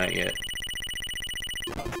back on that yet.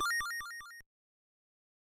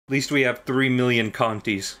 At least we have 3 million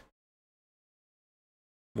Contis.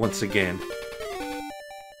 Once again.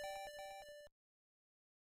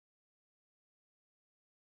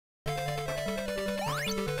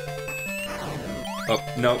 Oh,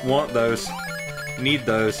 no, want those. Need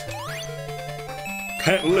those.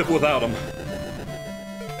 Can't live without them.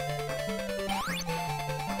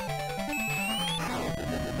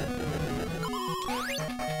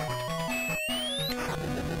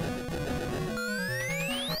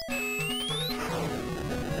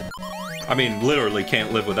 I mean, literally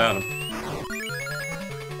can't live without them.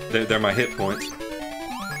 They're my hit points.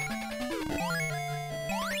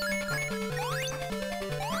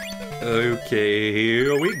 Okay,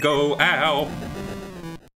 here we go. Ow!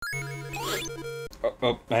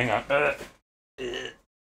 Oh, hang on.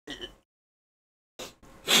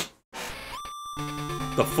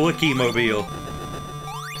 The Flicky Mobile.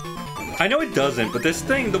 I know it doesn't, but this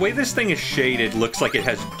thing, the way this thing is shaded, looks like it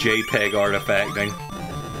has JPEG artifacting.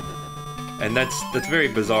 And that's very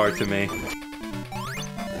bizarre to me.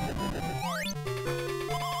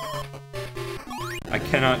 I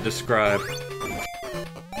cannot describe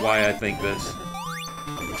why I think this.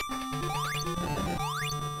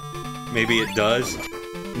 Maybe it does?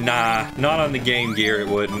 Nah, not on the Game Gear it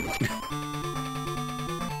wouldn't.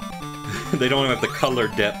 They don't have the color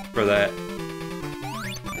depth for that.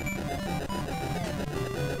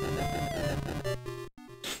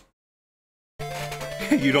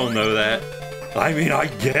 You don't know that. I mean, I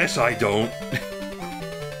guess I don't.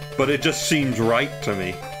 But it just seems right to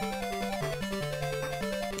me.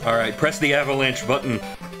 Alright, press the avalanche button.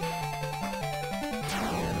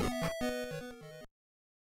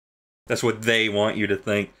 That's what they want you to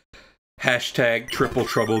think. Hashtag Triple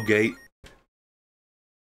Trouble Gate.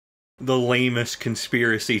 The lamest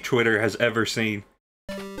conspiracy Twitter has ever seen.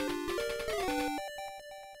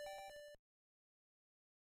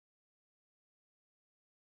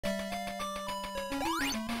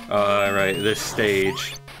 Alright, this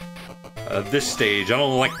stage. I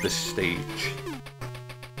don't like this stage.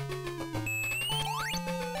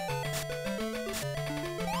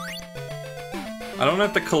 I don't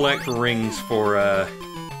have to collect rings for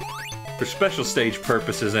special stage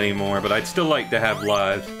purposes anymore, but I'd still like to have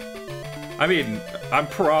lives. I mean, I'm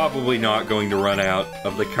probably not going to run out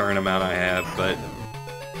of the current amount I have, but...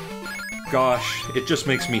 gosh, it just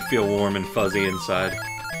makes me feel warm and fuzzy inside.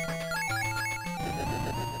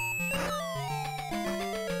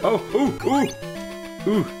 Oh, ooh, ooh,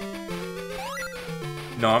 ooh.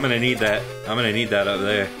 No, I'm gonna need that. I'm gonna need that up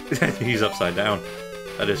there. He's upside down.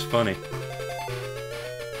 That is funny.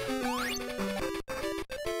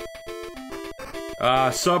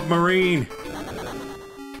 Submarine!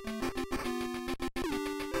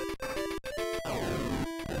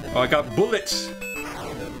 Oh, I got bullets!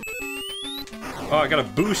 Oh, I got a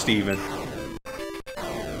boost even.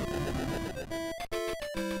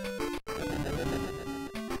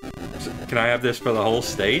 So, can I have this for the whole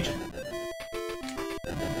stage?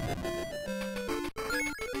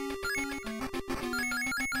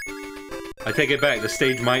 I take it back, the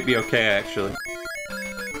stage might be okay, actually.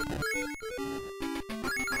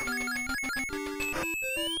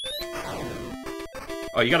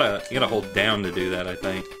 Oh, you gotta hold down to do that, I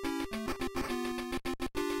think.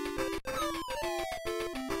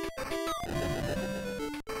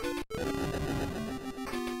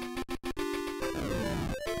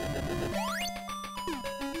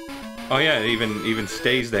 Oh yeah, it even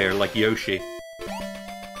stays there, like Yoshi.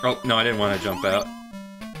 Oh, no, I didn't want to jump out.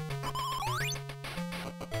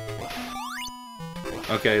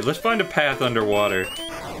 Okay, let's find a path underwater.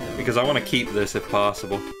 Because I want to keep this if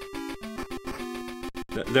possible.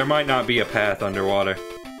 There might not be a path underwater.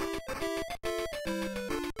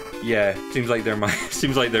 Yeah, seems like there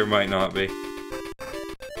might not be.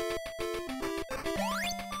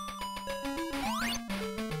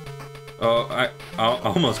 Oh, I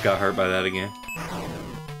almost got hurt by that again.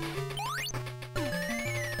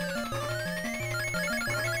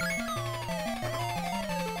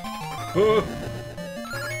 Oh!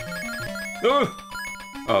 Oh!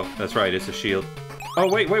 Oh, that's right, it's a shield. Oh,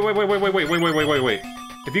 wait.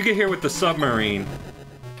 If you get here with the submarine,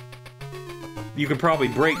 you can probably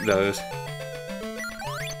break those.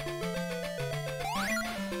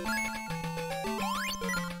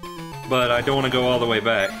 But I don't want to go all the way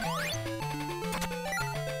back.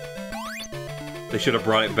 They should have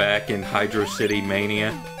brought it back in Hydro City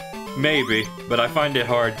Mania. Maybe, but I find it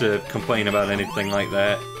hard to complain about anything like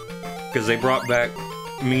that. Because they brought back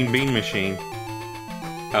Mean Bean Machine.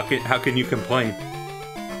 How can you complain?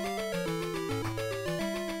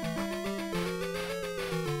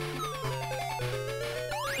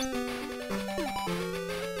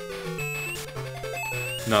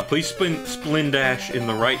 No, please spin dash in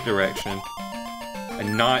the right direction.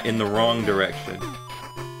 And not in the wrong direction.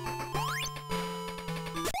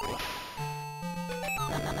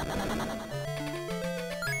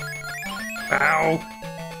 Ow!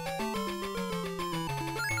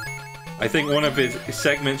 I think one of his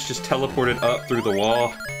segments just teleported up through the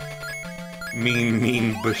wall.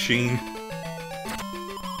 Mean machine.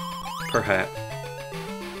 Perhaps.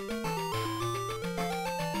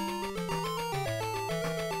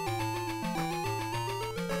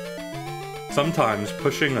 Sometimes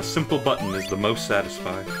pushing a simple button is the most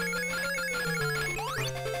satisfying.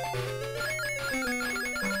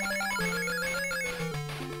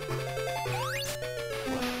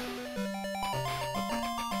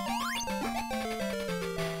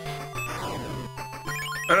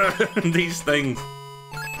 These things.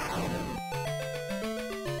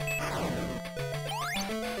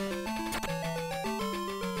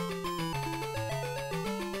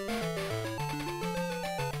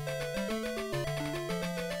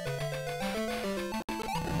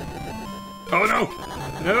 Oh no!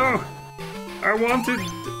 No!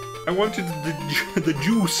 I I wanted the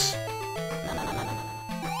juice.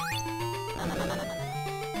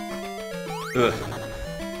 Ugh.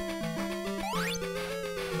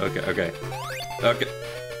 Okay.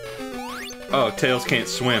 Oh, Tails can't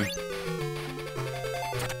swim.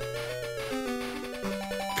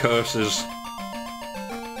 Curses.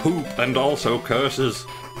 Poop and also curses.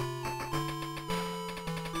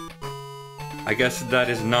 I guess that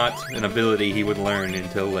is not an ability he would learn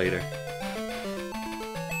until later.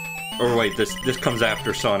 Or wait, this comes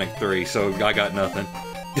after Sonic 3, so I got nothing.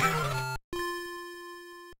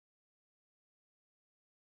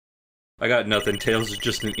 I got nothing. Tails is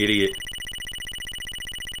just an idiot.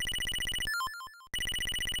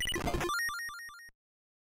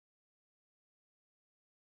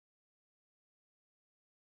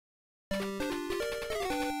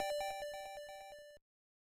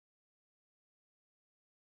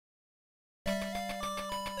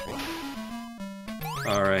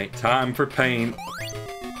 Alright, time for pain.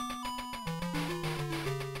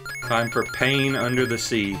 Time for pain under the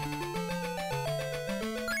sea.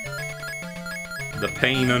 The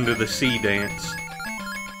pain under the sea dance.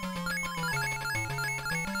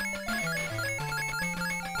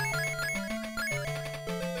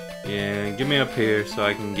 Yeah, get me up here so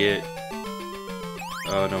I can get...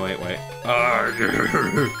 Oh, no, wait.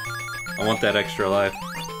 I want that extra life,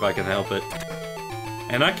 if I can help it.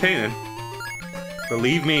 And I can.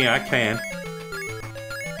 Believe me, I can.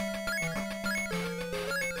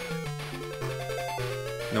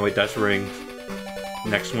 No, wait, that's rings.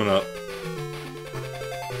 Next one up.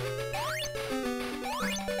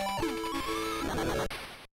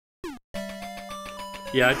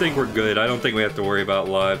 Yeah, I think we're good. I don't think we have to worry about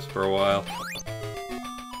lives for a while.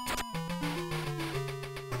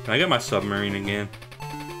 Can I get my submarine again?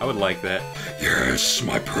 I would like that. Yes,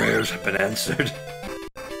 my prayers have been answered.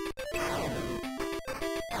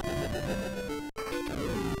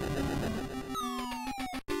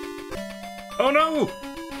 Oh no!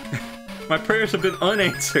 My prayers have been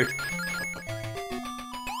unanswered.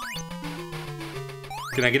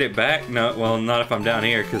 Can I get it back? No, well, not if I'm down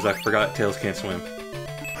here, because I forgot Tails can't swim.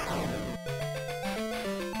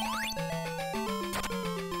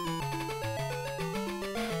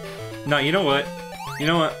 No, you know what? You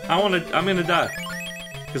know what? I'm gonna die.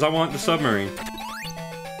 Because I want the submarine.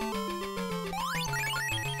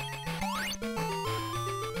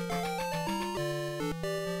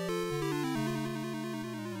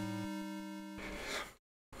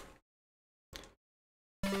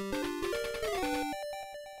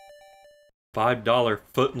 $5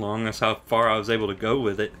 footlong, that's how far I was able to go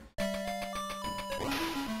with it.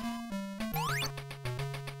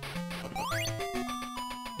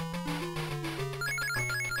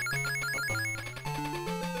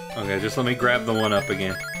 Okay, just let me grab the one up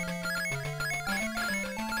again.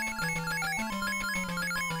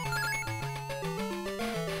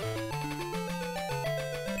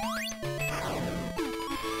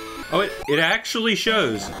 Oh, it actually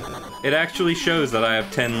shows. It actually shows that I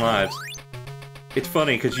have 10 lives. It's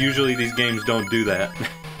funny, because usually these games don't do that.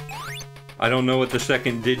 I don't know what the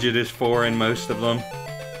second digit is for in most of them.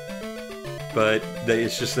 But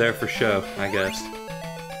it's just there for show, I guess.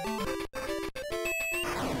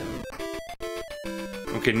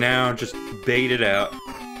 Okay, now just bait it out.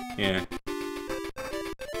 Yeah.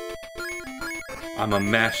 I'm a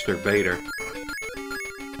master baiter.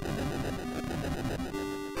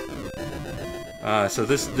 So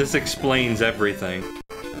this explains everything.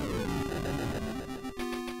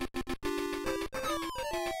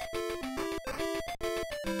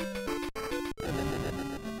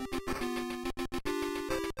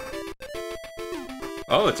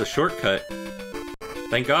 Oh, it's a shortcut.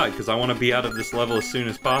 Thank God, because I want to be out of this level as soon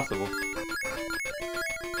as possible.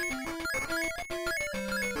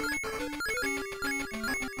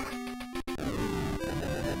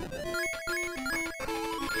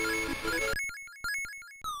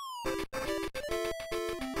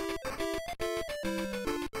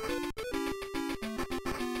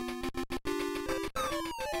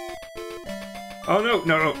 Oh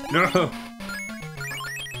no, no.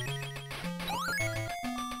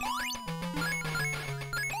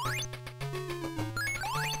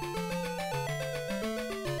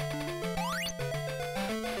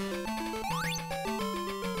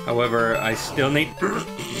 However, I still need...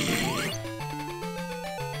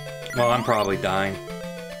 Well, I'm probably dying.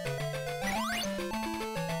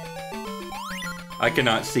 I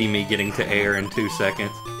cannot see me getting to air in 2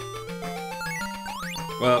 seconds.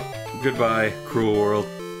 Well, goodbye, cruel world.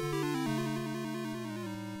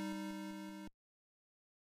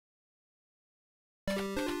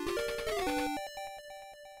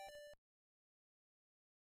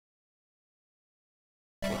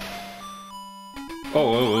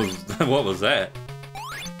 Oh, what was that?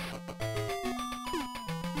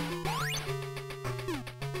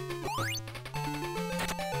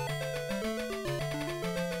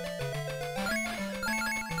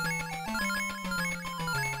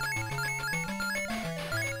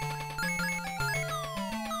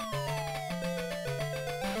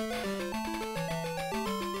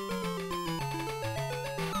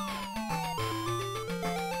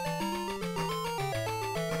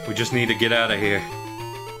 We just need to get out of here.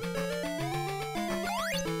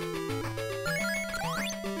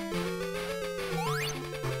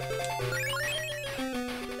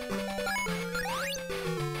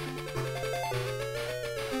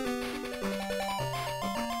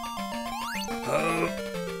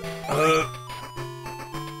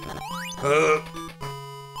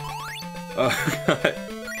 Oh god.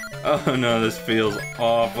 Oh no, this feels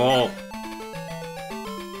awful.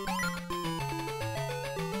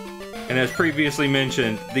 And as previously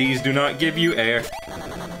mentioned, these do not give you air.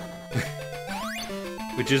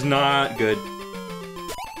 Which is not good.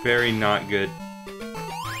 Very not good.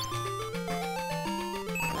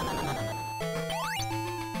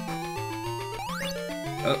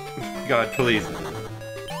 Oh, God, please.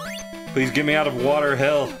 Please get me out of water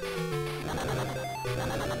hell.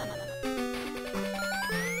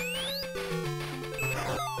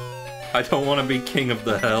 I don't want to be king of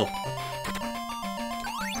the hell.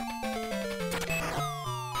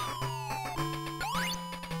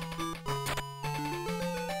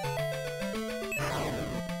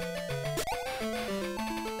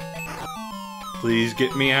 Please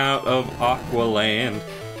get me out of Aqualand.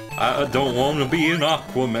 I don't want to be an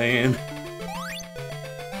Aquaman.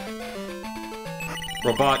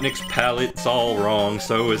 Robotnik's palette's all wrong,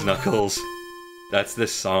 so is Knuckles. That's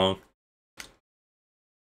this song.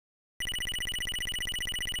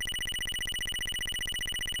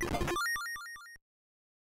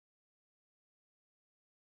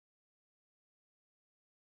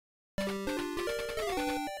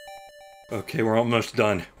 Okay, we're almost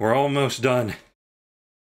done. We're almost done.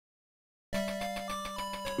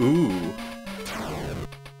 Ooh.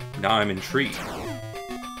 Now I'm intrigued.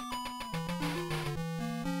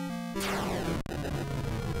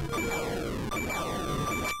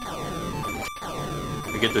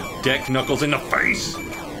 I get to deck Knuckles in the face!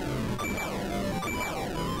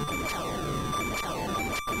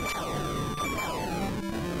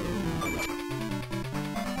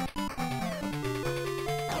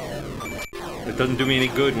 It doesn't do me any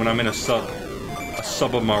good when I'm in a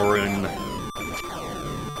submarine.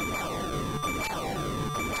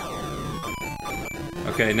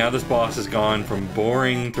 Okay, now this boss has gone from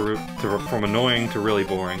boring from annoying to really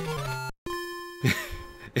boring.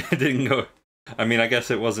 It didn't go... I mean, I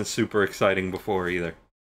guess it wasn't super exciting before either.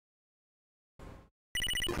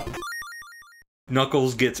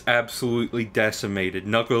 Knuckles gets absolutely decimated.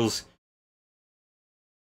 Knuckles...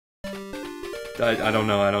 I don't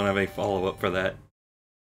know, I don't have any follow-up for that.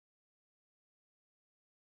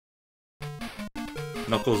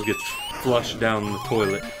 Knuckles gets flushed down the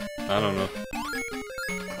toilet. I don't know.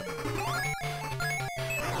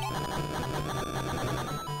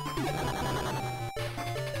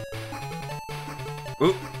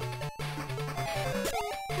 Oop.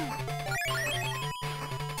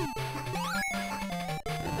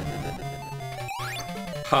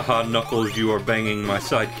 Haha, Knuckles, you are banging my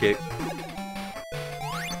sidekick.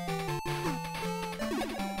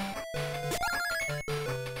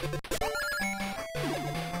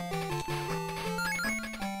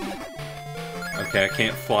 Okay, I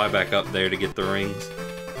can't fly back up there to get the rings.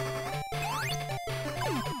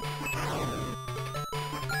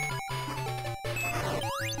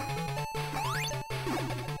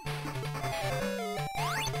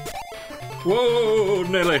 Whoa,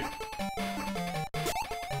 Nelly!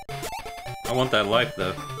 I want that life,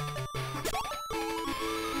 though.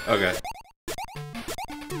 Okay.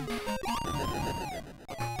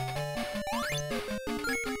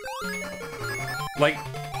 Like,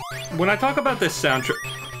 when I talk about this soundtrack...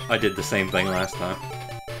 I did the same thing last time.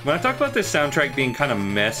 When I talk about this soundtrack being kind of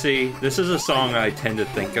messy, this is a song I tend to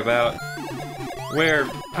think about. Where,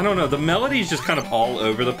 I don't know, the melody's just kind of all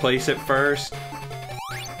over the place at first.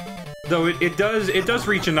 Though it does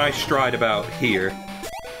reach a nice stride about here.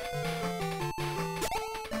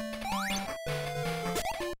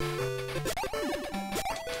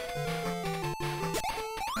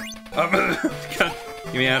 God,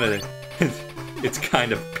 get me out of there. It's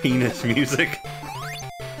kind of penis music.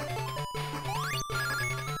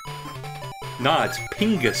 Nah, it's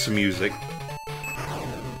Pingus music.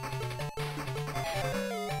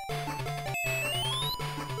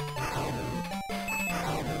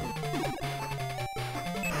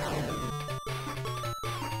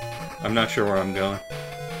 I'm not sure where I'm going.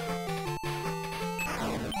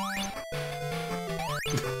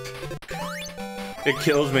 It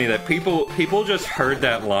kills me that people just heard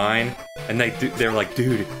that line and they're like,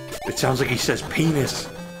 dude, it sounds like he says penis.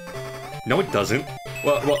 No, it doesn't.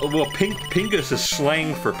 Well, pingus is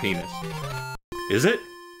slang for penis. Is it?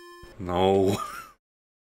 No.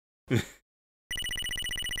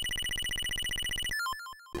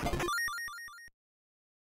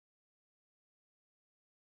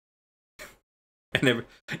 And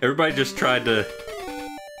everybody just tried to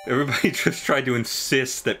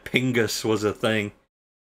insist that pingus was a thing.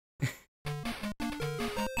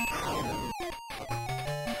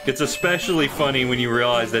 It's especially funny when you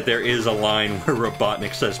realize that there is a line where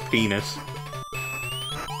Robotnik says penis.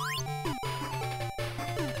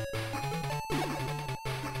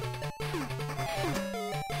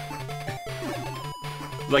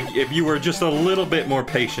 Like, if you were just a little bit more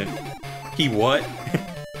patient. He what?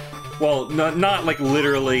 Well, not like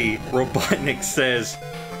literally Robotnik says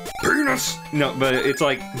penis! No, but it's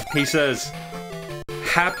like, he says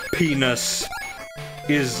happiness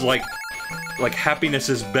is like happiness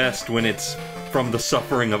is best when it's from the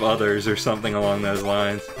suffering of others or something along those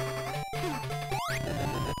lines.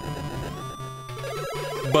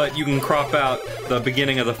 But you can crop out the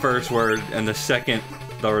beginning of the first word and the second,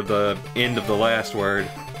 or the end of the last word.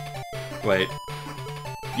 Wait.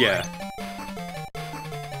 Yeah.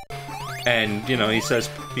 And, you know, he says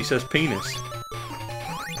penis.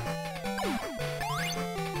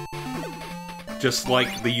 Just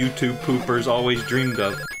like the YouTube poopers always dreamed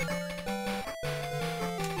of.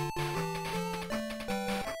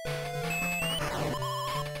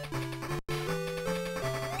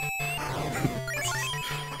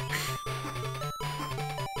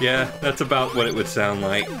 Yeah, that's about what it would sound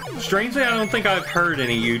like. Strangely, I don't think I've heard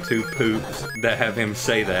any YouTube poops that have him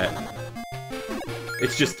say that.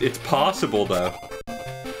 It's possible, though.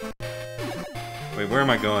 Wait, where am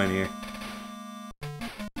I going here?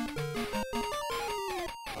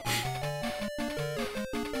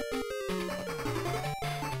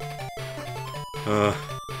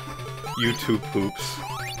 YouTube poops.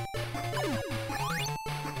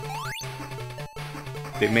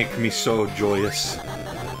 They make me so joyous.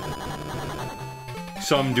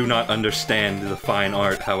 Some do not understand the fine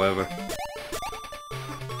art, however.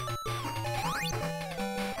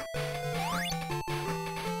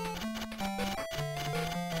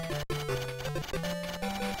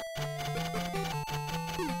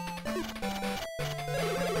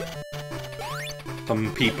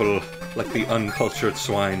 Some people, like the uncultured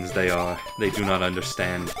swines they are, they do not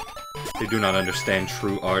understand. They do not understand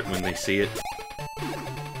true art when they see it.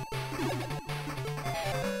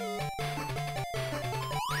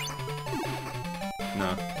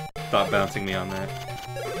 No. Stop bouncing me on that.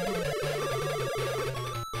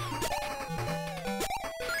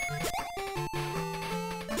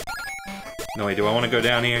 No, wait, do I want to go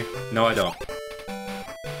down here? No, I don't.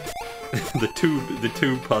 the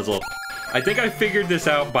tube puzzle. I think I figured this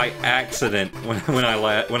out by accident when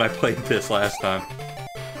I played this last time.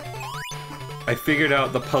 I figured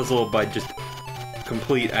out the puzzle by just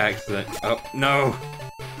complete accident. Oh, no!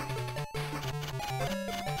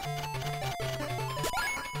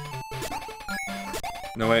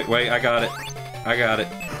 No, wait, I got it. I got it.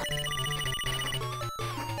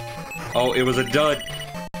 Oh, it was a dud.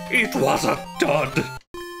 It was a dud!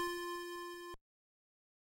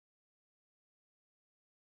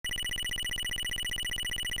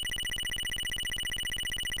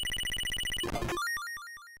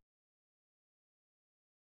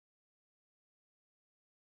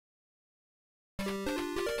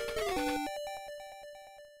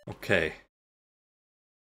 Okay.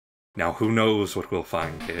 Now who knows what we'll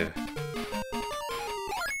find here?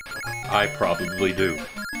 I probably do.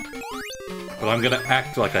 But I'm gonna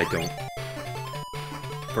act like I don't.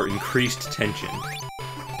 For increased tension.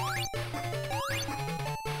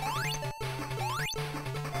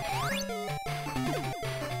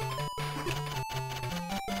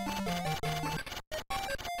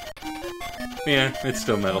 Yeah, it's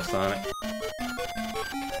still Metal Sonic.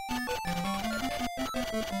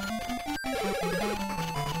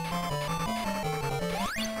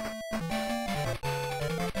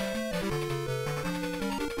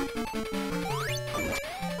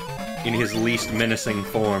 In his least menacing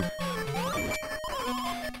form.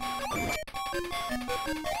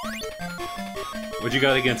 What you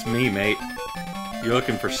got against me, mate? You're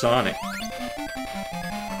looking for Sonic.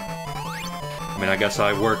 I mean, I guess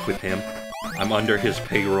I work with him. I'm under his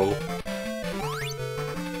payroll.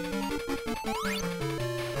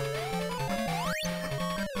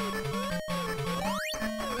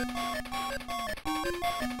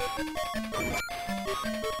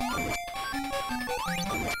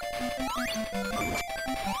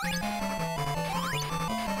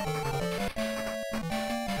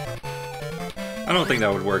 I don't think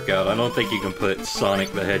that would work out. I don't think you can put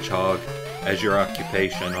Sonic the Hedgehog as your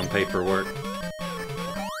occupation on paperwork.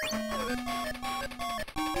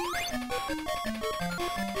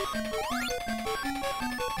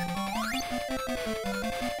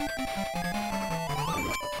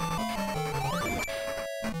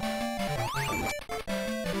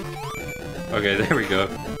 Okay, there we go.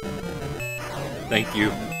 Thank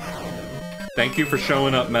you. Thank you for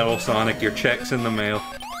showing up, Metal Sonic. Your check's in the mail.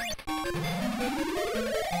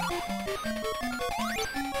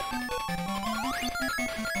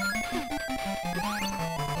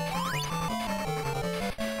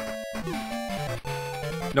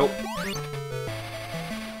 Nope.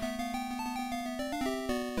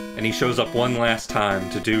 And he shows up one last time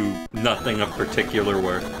to do nothing of particular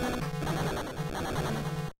work.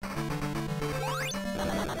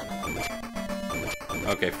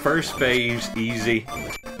 Okay, first phase, easy.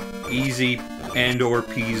 Easy and or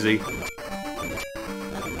peasy.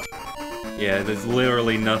 Yeah, there's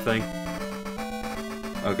literally nothing.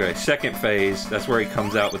 Okay, second phase, that's where he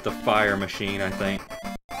comes out with the fire machine, I think.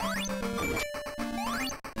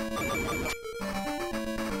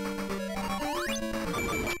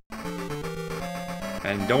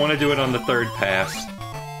 And don't want to do it on the third pass,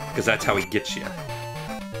 because that's how he gets you.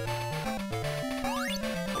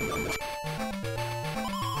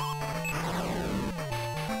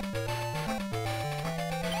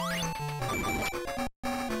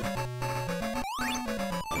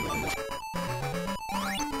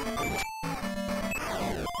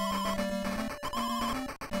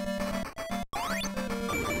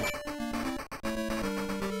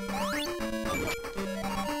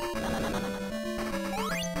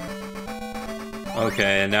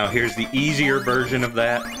 Okay, and now here's the easier version of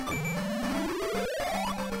that.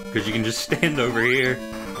 Because you can just stand over here,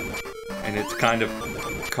 and it's kind of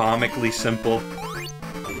comically simple.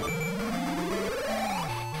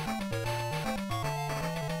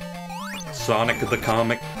 Sonic the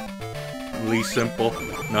comically simple.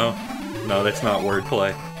 No, no, that's not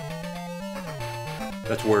wordplay.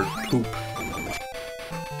 That's word poop.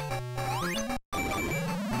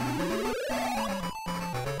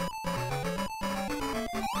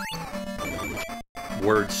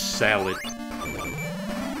 Word salad.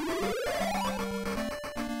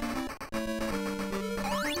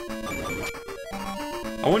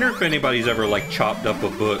 I wonder if anybody's ever, like, chopped up a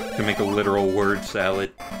book to make a literal word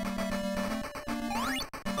salad.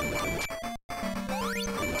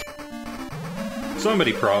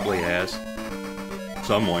 Somebody probably has.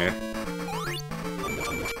 Somewhere.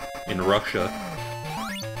 In Russia.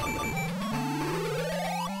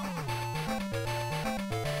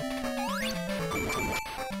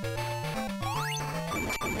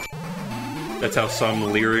 That's how some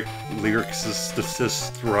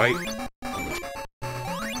lyricists write.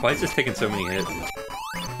 Why is this taking so many hits?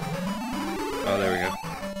 Oh, there we go.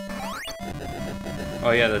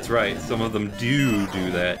 Oh yeah, that's right. Some of them do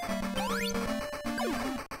that.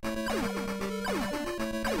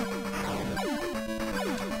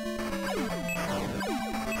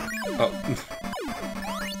 Oh.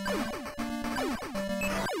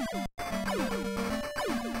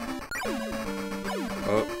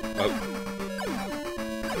 Oh, oh.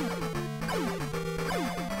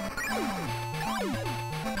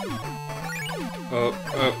 Oh,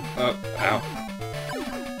 oh, oh, ow.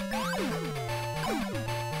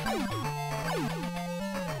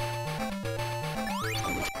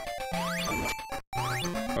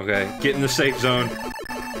 Okay, get in the safe zone.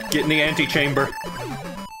 Get in the antechamber.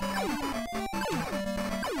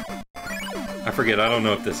 I forget, I don't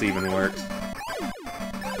know if this even works.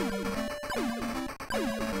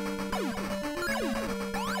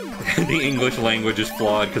 The English language is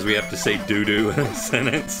flawed because we have to say doo-doo in a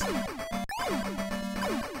sentence.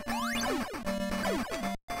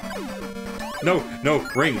 No, no,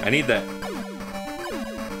 ring, I need that.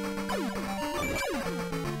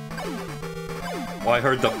 Well, I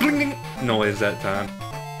heard the bling noise that time.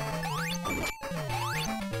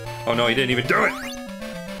 Oh no, he didn't even do it!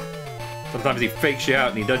 Sometimes he fakes you out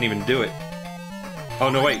and he doesn't even do it.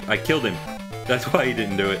 Oh no, wait, I killed him. That's why he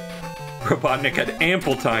didn't do it. Robotnik had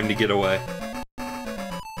ample time to get away.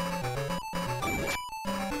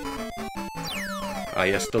 Ah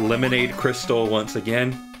yes, the lemonade crystal once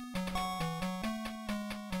again.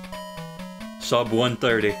 Sub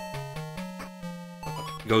 130.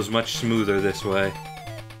 Goes much smoother this way.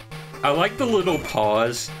 I like the little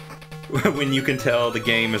pause when you can tell the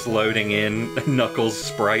game is loading in Knuckles'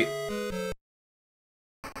 sprite.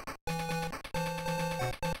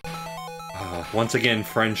 Once again,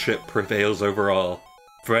 friendship prevails over all.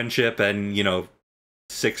 Friendship and, you know,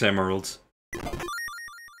 6 emeralds.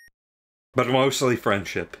 But mostly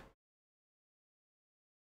friendship.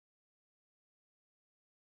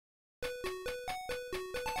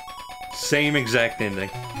 Same exact ending.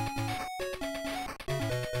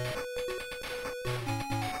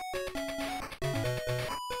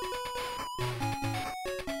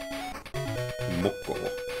 Moko.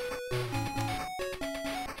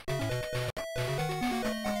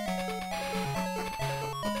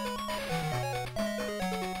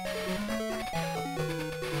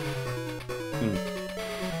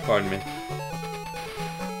 Pardon me.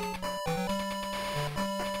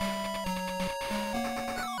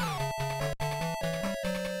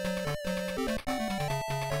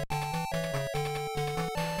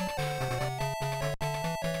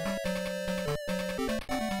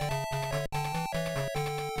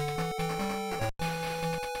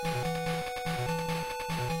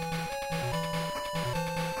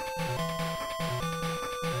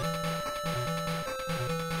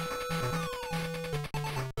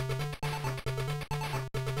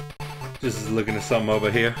 Just looking at something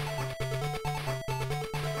over here.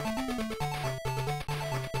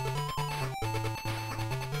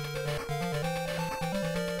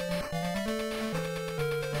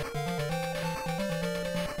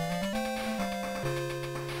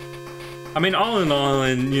 I mean, all in all,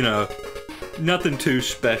 and you know, nothing too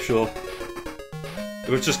special.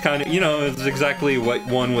 It was just kind of, you know, it's exactly what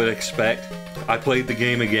one would expect. I played the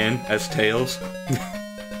game again as Tails.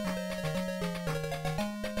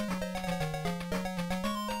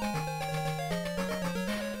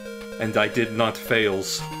 And I did not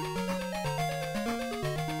fails.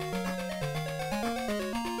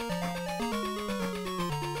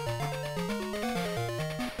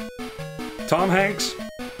 Tom Hanks?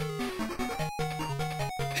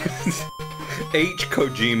 H.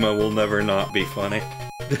 Kojima will never not be funny.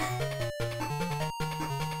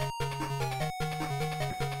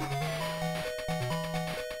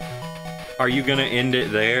 Are you gonna end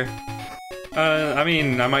it there? I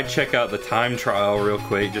mean, I might check out the time trial real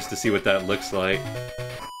quick just to see what that looks like.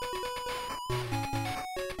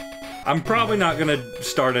 I'm probably not gonna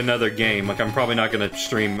start another game. Like, I'm probably not gonna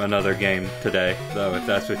stream another game today, though, if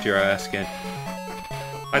that's what you're asking.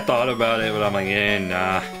 I thought about it, but I'm like,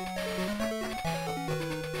 nah.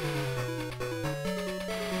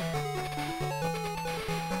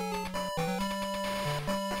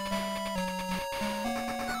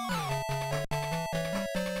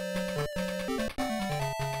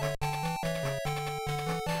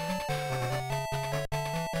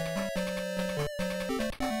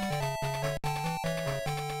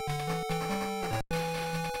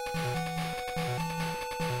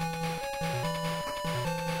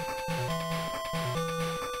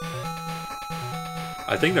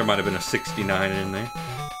 I think there might have been a 69 in there.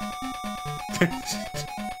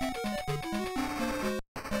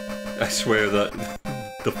 I swear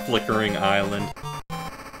the flickering island.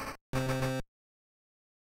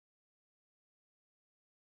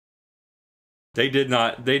 They did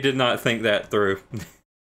not think that through.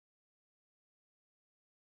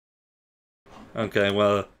 Okay,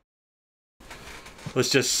 well, let's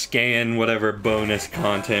just scan whatever bonus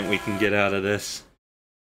content we can get out of this.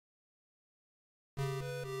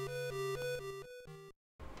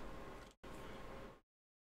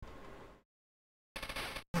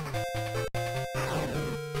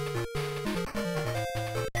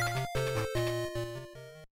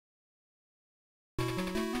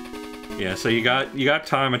 Yeah, so you got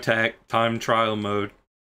time attack, time trial mode.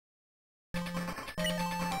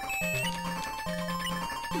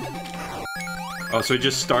 Oh, so it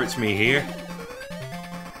just starts me here?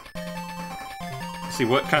 Let's see,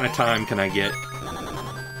 what kind of time can I get?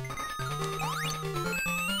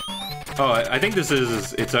 Oh, I think this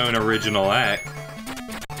is its own original act.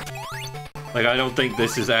 Like, I don't think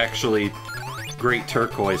this is actually Great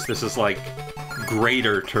Turquoise. This is like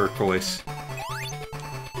Greater Turquoise.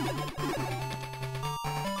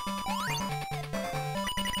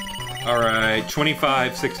 Alright,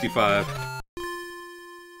 2565.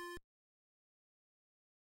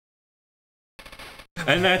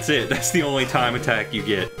 And that's it. That's the only time attack you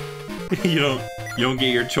get. You don't get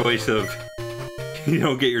your choice of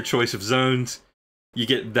zones. You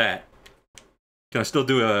get that. Can I still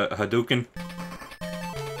do a Hadouken?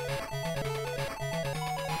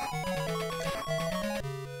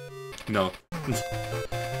 No.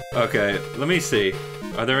 Okay, let me see.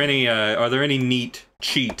 Are there any neat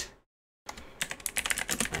cheat?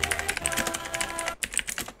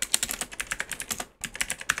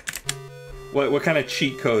 What kind of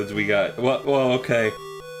cheat codes we got? Well, okay.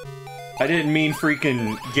 I didn't mean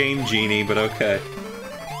freaking Game Genie, but okay.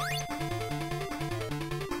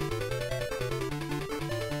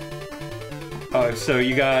 Oh, so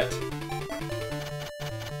you got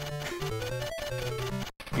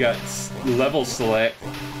level select.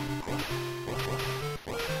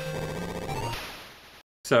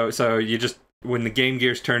 So you just, when the game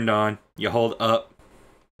gear's turned on, you hold up.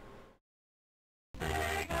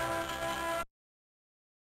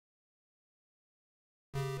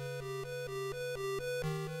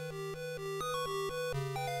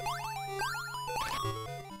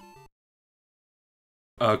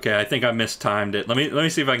 Okay, I think I mistimed it. Let me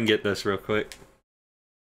see if I can get this real quick.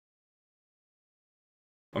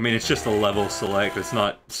 I mean, it's just a level select. It's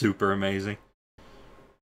not super amazing.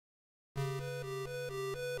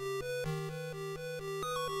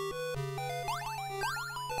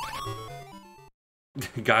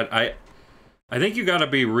 God, I think you gotta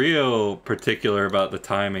be real particular about the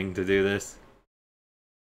timing to do this.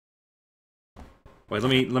 Wait,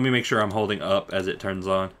 let me make sure I'm holding up as it turns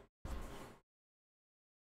on.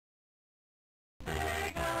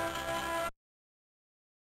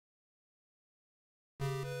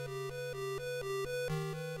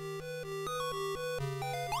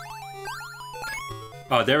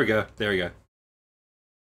 Oh, there we go. There we go.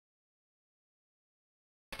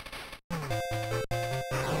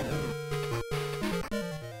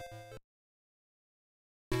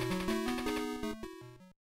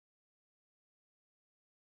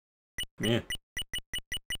 Yeah.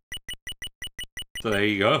 So there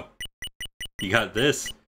you go. You got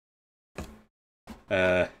this.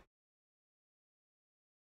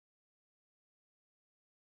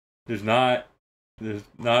 There's not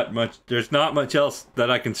much else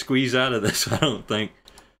that I can squeeze out of this, I don't think.